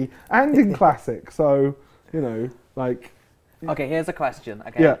already, and in classic. So, you know, like. Okay, here's a question.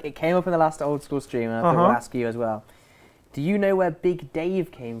 Okay, yeah. It came up in the last old school stream, and I thought we'll ask you as well. Do you know where Big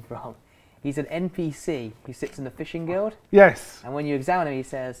Dave came from? He's an NPC who sits in the fishing guild. Yes. And when you examine him, he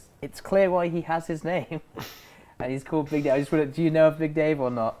says it's clear why he has his name, and he's called Big Dave. I just wondered, do you know of Big Dave or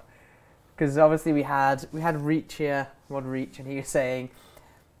not? Because obviously we had Reach here, Mod Reach, and he was saying,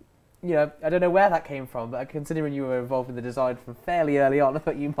 you know, I don't know where that came from, but considering you were involved in the design from fairly early on, I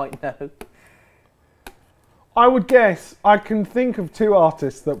thought you might know. I would guess, I can think of two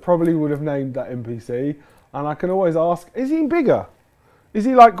artists that probably would have named that NPC, and I can always ask, is he bigger? Is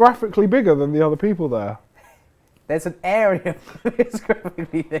he like graphically bigger than the other people there? There's an area that's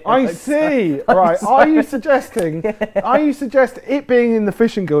graphically bigger. I see. Right. Are you suggesting, are you suggest it being in the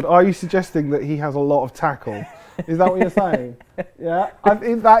fishing guild, are you suggesting that he has a lot of tackle? Is that what you're saying? Yeah, I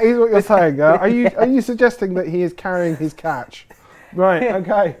think that is what you're saying. Yeah? Are you suggesting that he is carrying his catch? Right.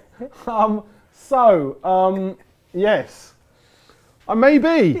 Okay. Yes.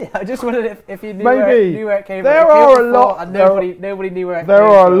 Maybe. Yeah, I just wondered if you knew, maybe. Where it came from. There are a lot, and nobody knew where it came from. There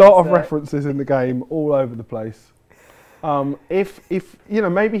are a lot of references in the game all over the place. If you know,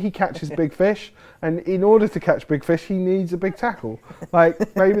 maybe he catches big fish, and in order to catch big fish, he needs a big tackle.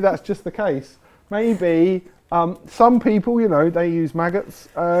 Like maybe that's just the case. Maybe some people, you know, they use maggots.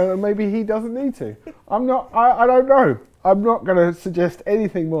 Maybe he doesn't need to. I don't know. I'm not going to suggest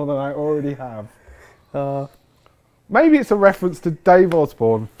anything more than I already have. Maybe it's a reference to Dave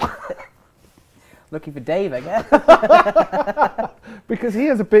Osborne. Looking for Dave, I guess. Because he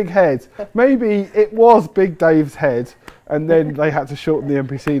has a big head. Maybe it was Big Dave's head, and then they had to shorten the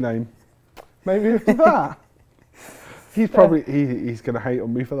NPC name. Maybe it was that. He's probably he's going to hate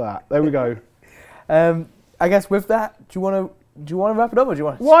on me for that. There we go. I guess with that, do you want to wrap it up, or do you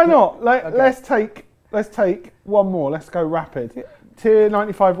want? Why not? Let's take one more. Let's go rapid. Yeah. Tier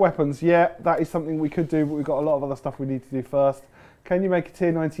 95 weapons. Yeah, that is something we could do, but we've got a lot of other stuff we need to do first. Can you make a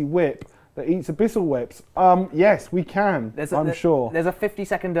tier 90 whip that eats abyssal whips? Yes, we can. I'm sure. There's a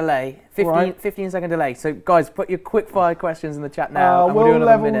 50-second delay. 15-second delay. So guys, put your quick fire questions in the chat now. And will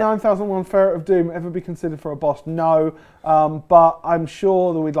level 9001 Ferret of Doom ever be considered for a boss? No, but I'm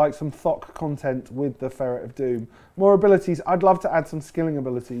sure that we'd like some Thok content with the Ferret of Doom. More abilities. I'd love to add some skilling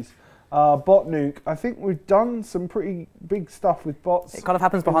abilities. Bot nuke. I think we've done some pretty big stuff with bots. It kind of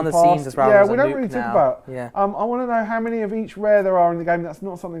happens behind the scenes as well. Yeah, as we don't really talk about. Yeah. I want to know how many of each rare there are in the game. That's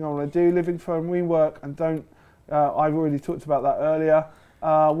not something I want to do. Living for rework and don't. I've already talked about that earlier.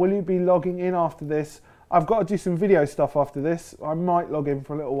 Will you be logging in after this? I've got to do some video stuff after this. I might log in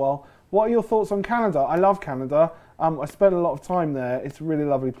for a little while. What are your thoughts on Canada? I love Canada. I spent a lot of time there. It's a really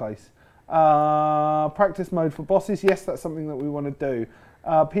lovely place. Practice mode for bosses. Yes, that's something that we want to do.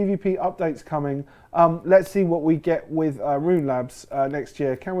 PvP updates coming. Let's see what we get with Rune Labs next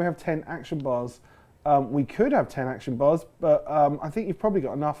year. Can we have 10 action bars? We could have 10 action bars, but I think you've probably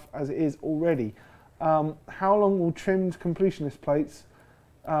got enough as it is already. How long will trimmed completionist plates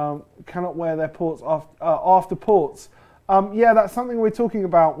cannot wear their ports after ports? Yeah, that's something we're talking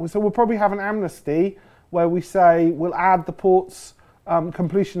about. So we'll probably have an amnesty where we say we'll add the ports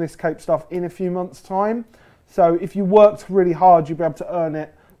completionist cape stuff in a few months' time. So if you worked really hard, you'd be able to earn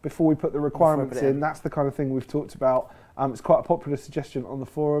it before we put the requirements in. That's the kind of thing we've talked about. It's quite a popular suggestion on the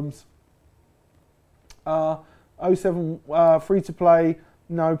forums. 07 free to play,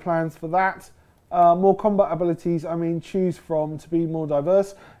 no plans for that. More combat abilities, I mean, choose from to be more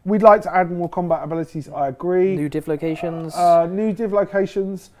diverse. We'd like to add more combat abilities, I agree. New div locations. New div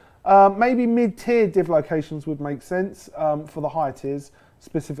locations. Maybe mid-tier div locations would make sense for the higher tiers.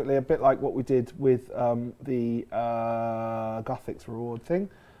 Specifically, a bit like what we did with the Gothics reward thing.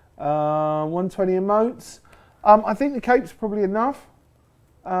 120 emotes. I think the cape's probably enough.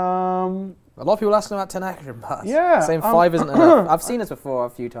 A lot of people asking about 10 action bars. Yeah. Saying 5 isn't enough. I've seen this before a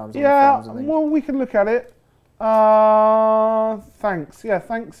few times. Yeah, well, we can look at it. Thanks. Yeah,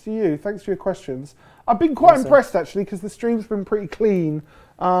 thanks to you. Thanks for your questions. I've been quite impressed, actually, because the stream's been pretty clean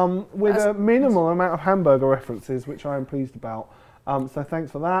with a minimal amount of hamburger references, which I am pleased about. So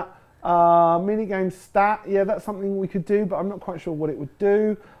thanks for that. Minigame stat, yeah, that's something we could do, but I'm not quite sure what it would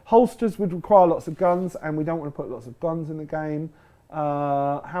do. Holsters would require lots of guns, and we don't want to put lots of guns in the game.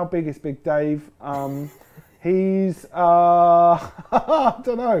 How big is Big Dave? He's, I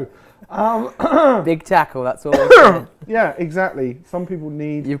don't know. Big tackle, that's all. Yeah, exactly. Some people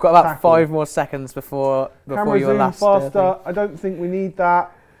need You've got about tackle. 5 more seconds before your last faster. I don't think we need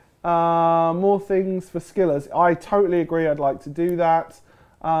that. More things for skillers. I totally agree. I'd like to do that.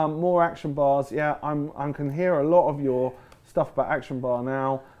 More action bars. Yeah, I can hear a lot of your stuff about action bar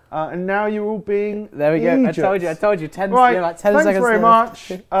now. And now you're all being there. We go. I told you. 10. Right. Yeah, like 10 Thanks seconds. Very much.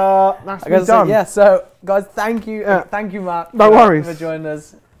 That's me done. Yeah. So guys, thank you. Thank you, Mark. No worries for joining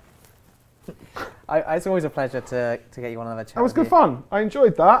us. It's always a pleasure to get you on another chat. That was good fun. I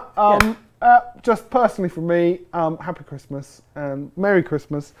enjoyed that. Just personally from me, Happy Christmas and Merry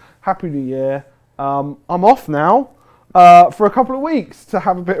Christmas, Happy New Year. I'm off now for a couple of weeks to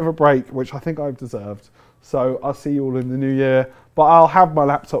have a bit of a break, which I think I've deserved. So I'll see you all in the new year, but I'll have my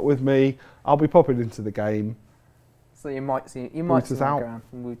laptop with me. I'll be popping into the game. So you might see us out.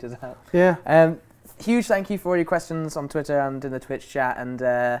 Yeah. Huge thank you for all your questions on Twitter and in the Twitch chat, and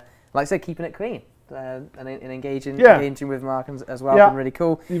like I said, keeping it clean. And engaging with Mark as well. Been really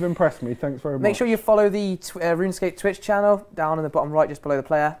cool. You've impressed me. Thanks very much. Make sure you follow the RuneScape Twitch channel down in the bottom right, just below the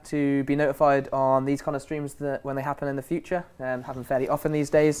player, to be notified on these kind of streams when they happen in the future. Happen fairly often these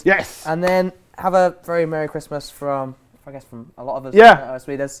days. Yes. And then have a very Merry Christmas from a lot of us. Yeah.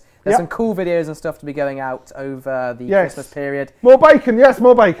 There's some cool videos and stuff to be going out over the Christmas period. More bacon. Yes,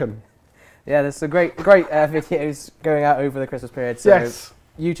 more bacon. Yeah, there's some great videos going out over the Christmas period. So yes.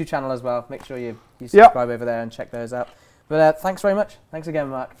 YouTube channel as well. Make sure you subscribe over there and check those out. But thanks very much. Thanks again,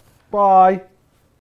 Mark. Bye.